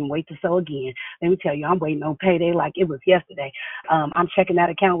 I can't even wait to sow again. Let me tell you, I'm waiting on payday like it was yesterday. I'm checking that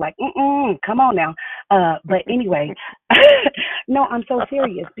account like, come on now. But anyway, no, I'm so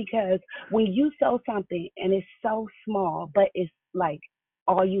serious because when you sow something and it's so small, but it's like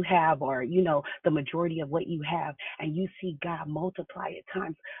all you have or, the majority of what you have, and you see God multiply it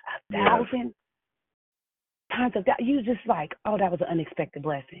times 1,000 times of that, you just like, oh, that was an unexpected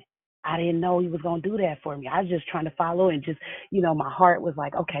blessing. I didn't know he was going to do that for me. I was just trying to follow and just, my heart was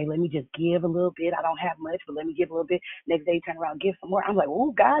like, okay, let me just give a little bit. I don't have much, but let me give a little bit. Next day, turn around, give some more. I'm like,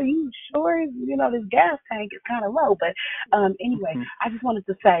 oh, God, you sure? This gas tank is kind of low. But anyway, I just wanted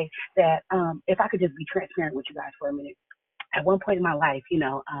to say that if I could just be transparent with you guys for a minute. At one point in my life,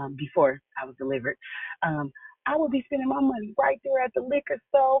 before I was delivered, I would be spending my money right there at the liquor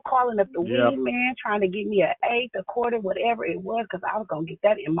store, calling up the weed man, trying to get me an eighth, a quarter, whatever it was, because I was going to get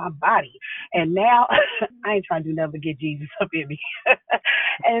that in my body. And now I ain't trying to do nothing but get Jesus up in me.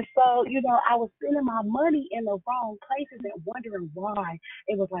 And so, I was spending my money in the wrong places and wondering why.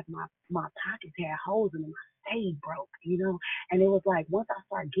 It was like my pockets had holes in them. I stayed broke, and it was like once I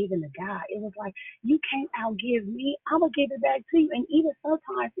started giving to God, it was like, you can't outgive me. I'm going to give it back to you. And even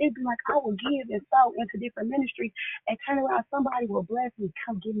sometimes it'd be like I will give and sow into different ministries and turn around, somebody will bless me,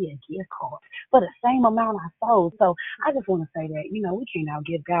 come give me a gift card for the same amount I sold. So I just want to say that, we can't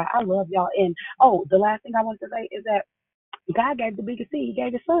outgive God. I love y'all. And, the last thing I want to say is that God gave the biggest seed. He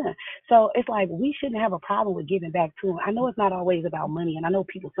gave his son. So it's like we shouldn't have a problem with giving back to him. I know it's not always about money, and I know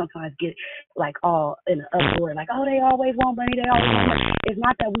people sometimes get like all in an uproar, like, oh, they always want money. They always want money. It's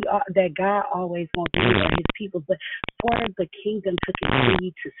not that that God always wants money of his people, but for the kingdom to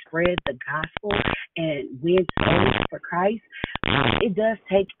continue to spread the gospel and win souls for Christ, it does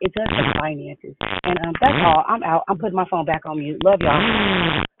take finances. And that's all. I'm out. I'm putting my phone back on mute. Love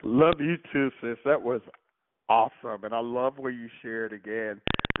y'all. Love you too, sis. That was awesome, and I love where you shared again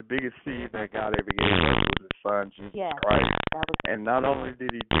the biggest seed that God ever gave us was his son, Jesus Christ. And not only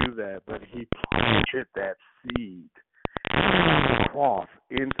did he do that, but he planted that seed on the cross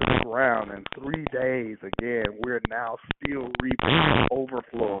into the ground. In 3 days, again, we're now still reaping the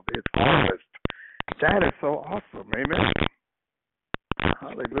overflow of his harvest. That is so awesome. Amen.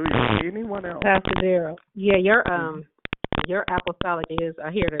 Hallelujah. Anyone else? Pastor Darrell. Yeah, your apostolic is,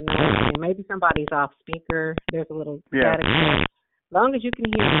 I hear it in maybe somebody's off speaker. There's a little static. As long as you can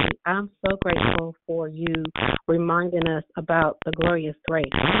hear me, I'm so grateful for you reminding us about the glorious grace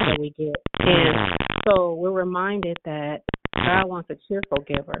that we get. And so we're reminded that God wants a cheerful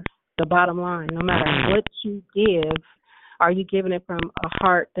giver. The bottom line, no matter what you give, are you giving it from a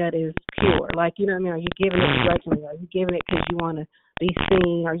heart that is pure? Like, you know what I mean? Are you giving it grudgingly? Are you giving it because you want to be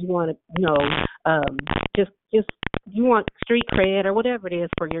seen, or you want to, just you want street cred or whatever it is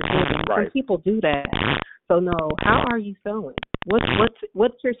for your giving? Right. Some people do that. So no, how are you sowing? What's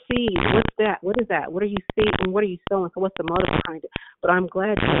your seed? What's that? What is that? What are you seeing and what are you sowing? So what's the motive behind it? But I'm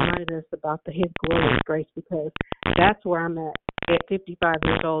glad you reminded us about his glorious grace, because that's where I'm at 55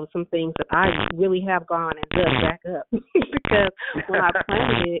 years old. Some things that I really have gone and dug back up because when I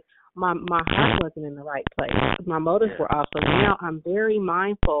planted it, my heart wasn't in the right place. My motives were off. So now I'm very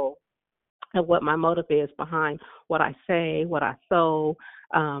mindful of what my motive is behind what I say, what I sow,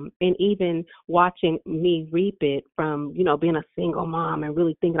 and even watching me reap it from, being a single mom and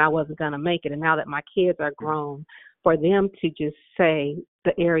really thinking I wasn't going to make it. And now that my kids are grown, for them to just say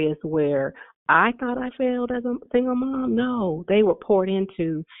the areas where I thought I failed as a single mom, no, they were poured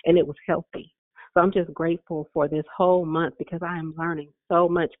into and it was healthy. So I'm just grateful for this whole month because I am learning so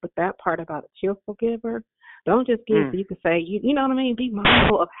much. But that part about a cheerful giver, don't just give so you can say, you know what I mean? Be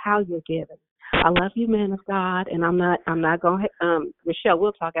mindful of how you're giving. I love you, man of God, and I'm not going to, Rochelle,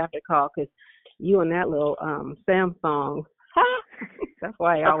 we'll talk after the call because you and that little Sam song, that's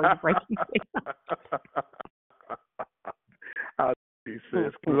why I always break you down. He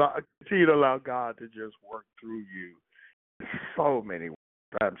says, continue to allow God to just work through you in so many ways.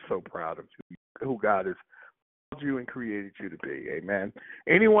 I'm so proud of you, who God has called you and created you to be. Amen.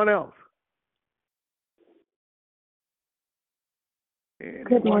 Anyone else?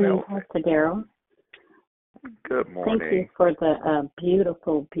 Good morning, Pastor Darrell. Good morning. Thank you for the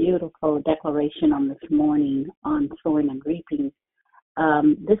beautiful, beautiful declaration on this morning on sowing and reaping.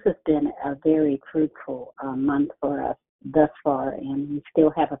 This has been a very fruitful month for us thus far, and we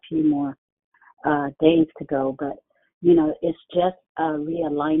still have a few more days to go. But, it's just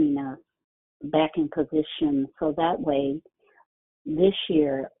realigning us back in position so that way this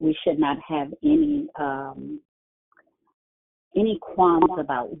year we should not have any qualms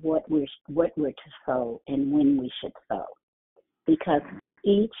about what we're to sow and when we should sow, because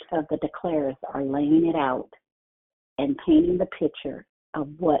each of the declarers are laying it out and painting the picture of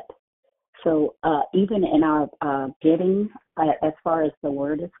what. So even in our giving, as far as the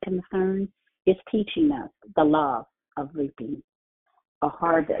word is concerned, it's teaching us the law of reaping, a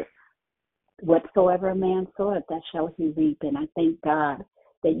harvest. Whatsoever a man soweth, that shall he reap. And I thank God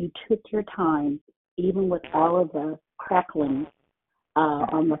that you took your time, even with all of the crackling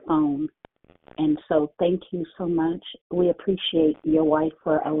on the phone. And so thank you so much. We appreciate your wife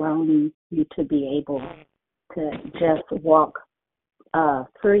for allowing you to be able to just walk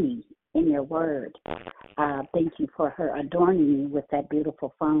free in your word. Thank you for her adorning you with that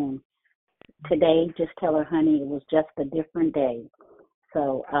beautiful phone. Today, just tell her, honey, it was just a different day.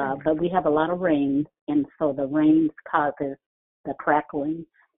 So, but we have a lot of rain, and so the rain causes the crackling.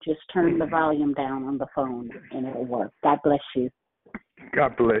 Just turn the volume down on the phone, and it'll work. God bless you.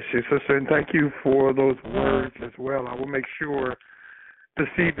 God bless you, sister, and thank you for those words as well. I will make sure the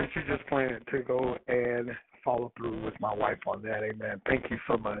seed that you just planted to go and follow through with my wife on that. Amen. Thank you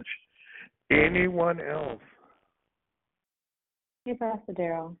so much. Anyone else? Hey, Pastor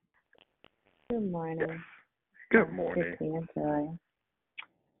Darrell. Good morning. Yes. Good morning.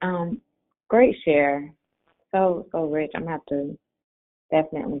 Great share. So rich. I'm going to have to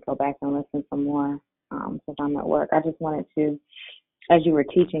definitely go back and listen some more since I'm at work. I just wanted to, as you were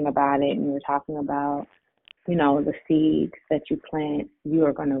teaching about it and you were talking about, the seeds that you plant, you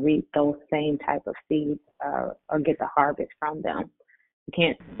are going to reap those same type of seeds or get the harvest from them. You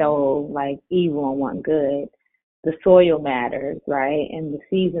can't sow like evil and want good. The soil matters, right? And the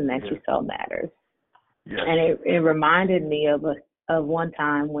season that you sow matters. Yes. And it reminded me of one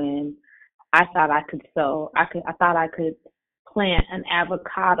time when I thought I could sow. I thought I could plant an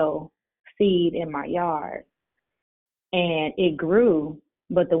avocado seed in my yard, and it grew,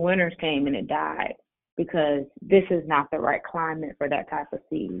 but the winters came and it died because this is not the right climate for that type of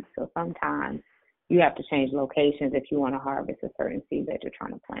seed. So sometimes you have to change locations if you want to harvest a certain seed that you're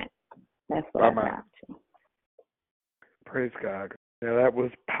trying to plant. That's what I got to. Praise God. Yeah, that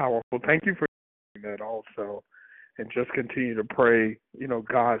was powerful. Thank you for doing that also. And just continue to pray,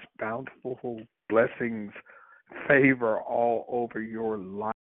 God's bountiful blessings, favor all over your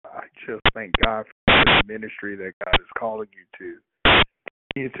life. I just thank God for the ministry that God is calling you to.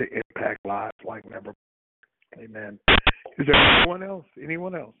 Continue to impact lives like never. Amen. Is there anyone else?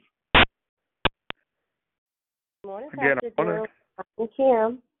 Anyone else? Good morning, Again, Pastor Darrell. I'm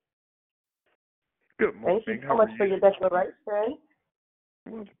Kim. Good morning. Thank you so much for your declaration.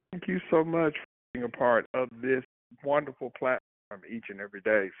 Well, thank you so much for being a part of this wonderful platform each and every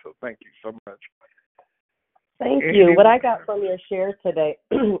day. So thank you so much. Thank you. What I got from your share today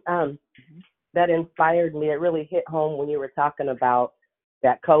that inspired me, it really hit home when you were talking about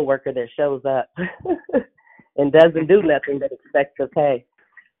that coworker that shows up and doesn't do nothing but expects to pay.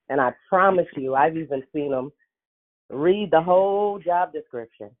 And I promise you, I've even seen them read the whole job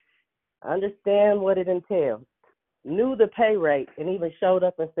description, understand what it entails, knew the pay rate, and even showed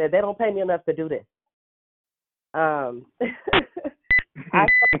up and said, they don't pay me enough to do this. I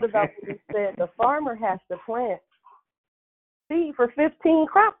thought about what you said. The farmer has to plant seed for 15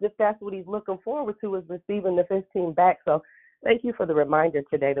 crops if that's what he's looking forward to, is receiving the 15 back. So thank you for the reminder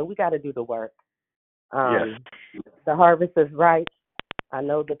today that we got to do the work. Yes. The harvest is ripe. I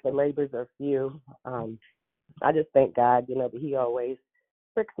know that the labors are few. I just thank God, that he always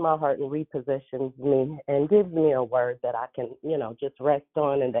pricks my heart and repositions me and gives me a word that I can, just rest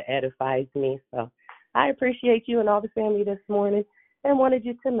on and that edifies me. So I appreciate you and all the family this morning and wanted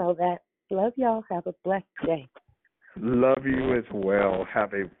you to know that. Love y'all. Have a blessed day. Love you as well.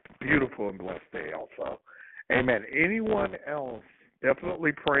 Have a beautiful and blessed day also. Amen. Anyone else?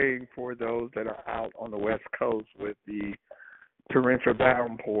 Definitely praying for those that are out on the West Coast with the torrential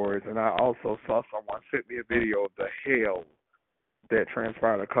downpours. And I also saw someone sent me a video of the hail that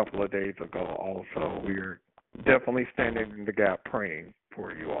transpired a couple of days ago also. We're definitely standing in the gap praying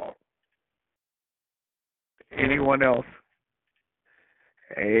for you all. Anyone else?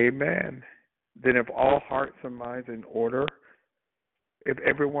 Amen. Then if all hearts and minds in order, if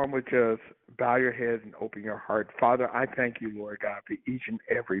everyone would just bow your heads and open your heart. Father, I thank you, Lord God, for each and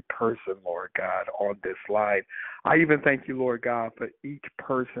every person, Lord God, on this line. I even thank you, Lord God, for each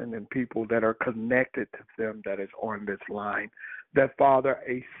person and people that are connected to them that is on this line. That, Father,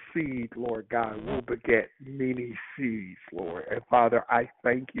 a seed, Lord God, will beget many seeds, Lord. And, Father, I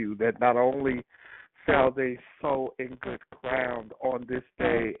thank you that not only shall they sow in good ground on this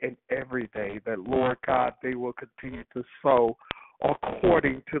day and every day, that, Lord God, they will continue to sow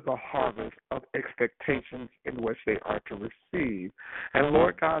according to the harvest of expectations in which they are to receive. And,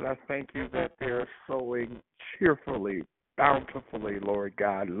 Lord God, I thank you that they're sowing cheerfully, bountifully, Lord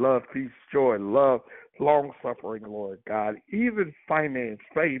God. Love, peace, joy, love, long-suffering, Lord God, even finance,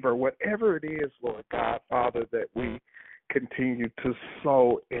 favor, whatever it is, Lord God, Father, that we continue to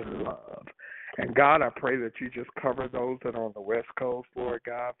sow in love. And God, I pray that you just cover those that are on the West Coast, Lord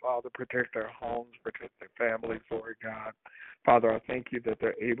God. Father, protect their homes, protect their families, Lord God. Father, I thank you that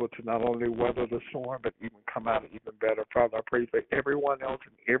they're able to not only weather the storm, but even come out even better. Father, I pray for everyone else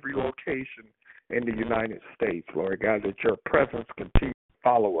in every location in the United States, Lord God, that your presence continue to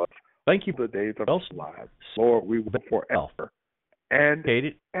follow us. Thank you. The days of our lives. Lord, we will forever and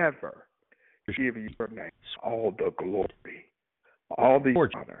ever give you your name, all the glory, all the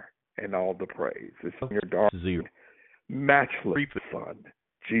honor, and all the praise. It's in your darling, matchless Son,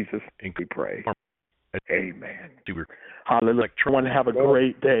 Jesus, we pray. Amen. Hallelujah. Everyone have a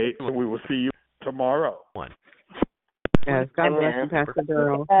great day, and we will see you tomorrow. Yes, God bless you, Pastor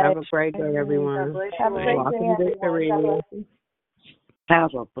Darrell. Have a great day, everyone. Have a great day, everyone.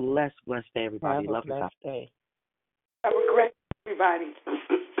 Have a blessed day, everybody. Have a Love you. blessed day. Have a great day, everybody.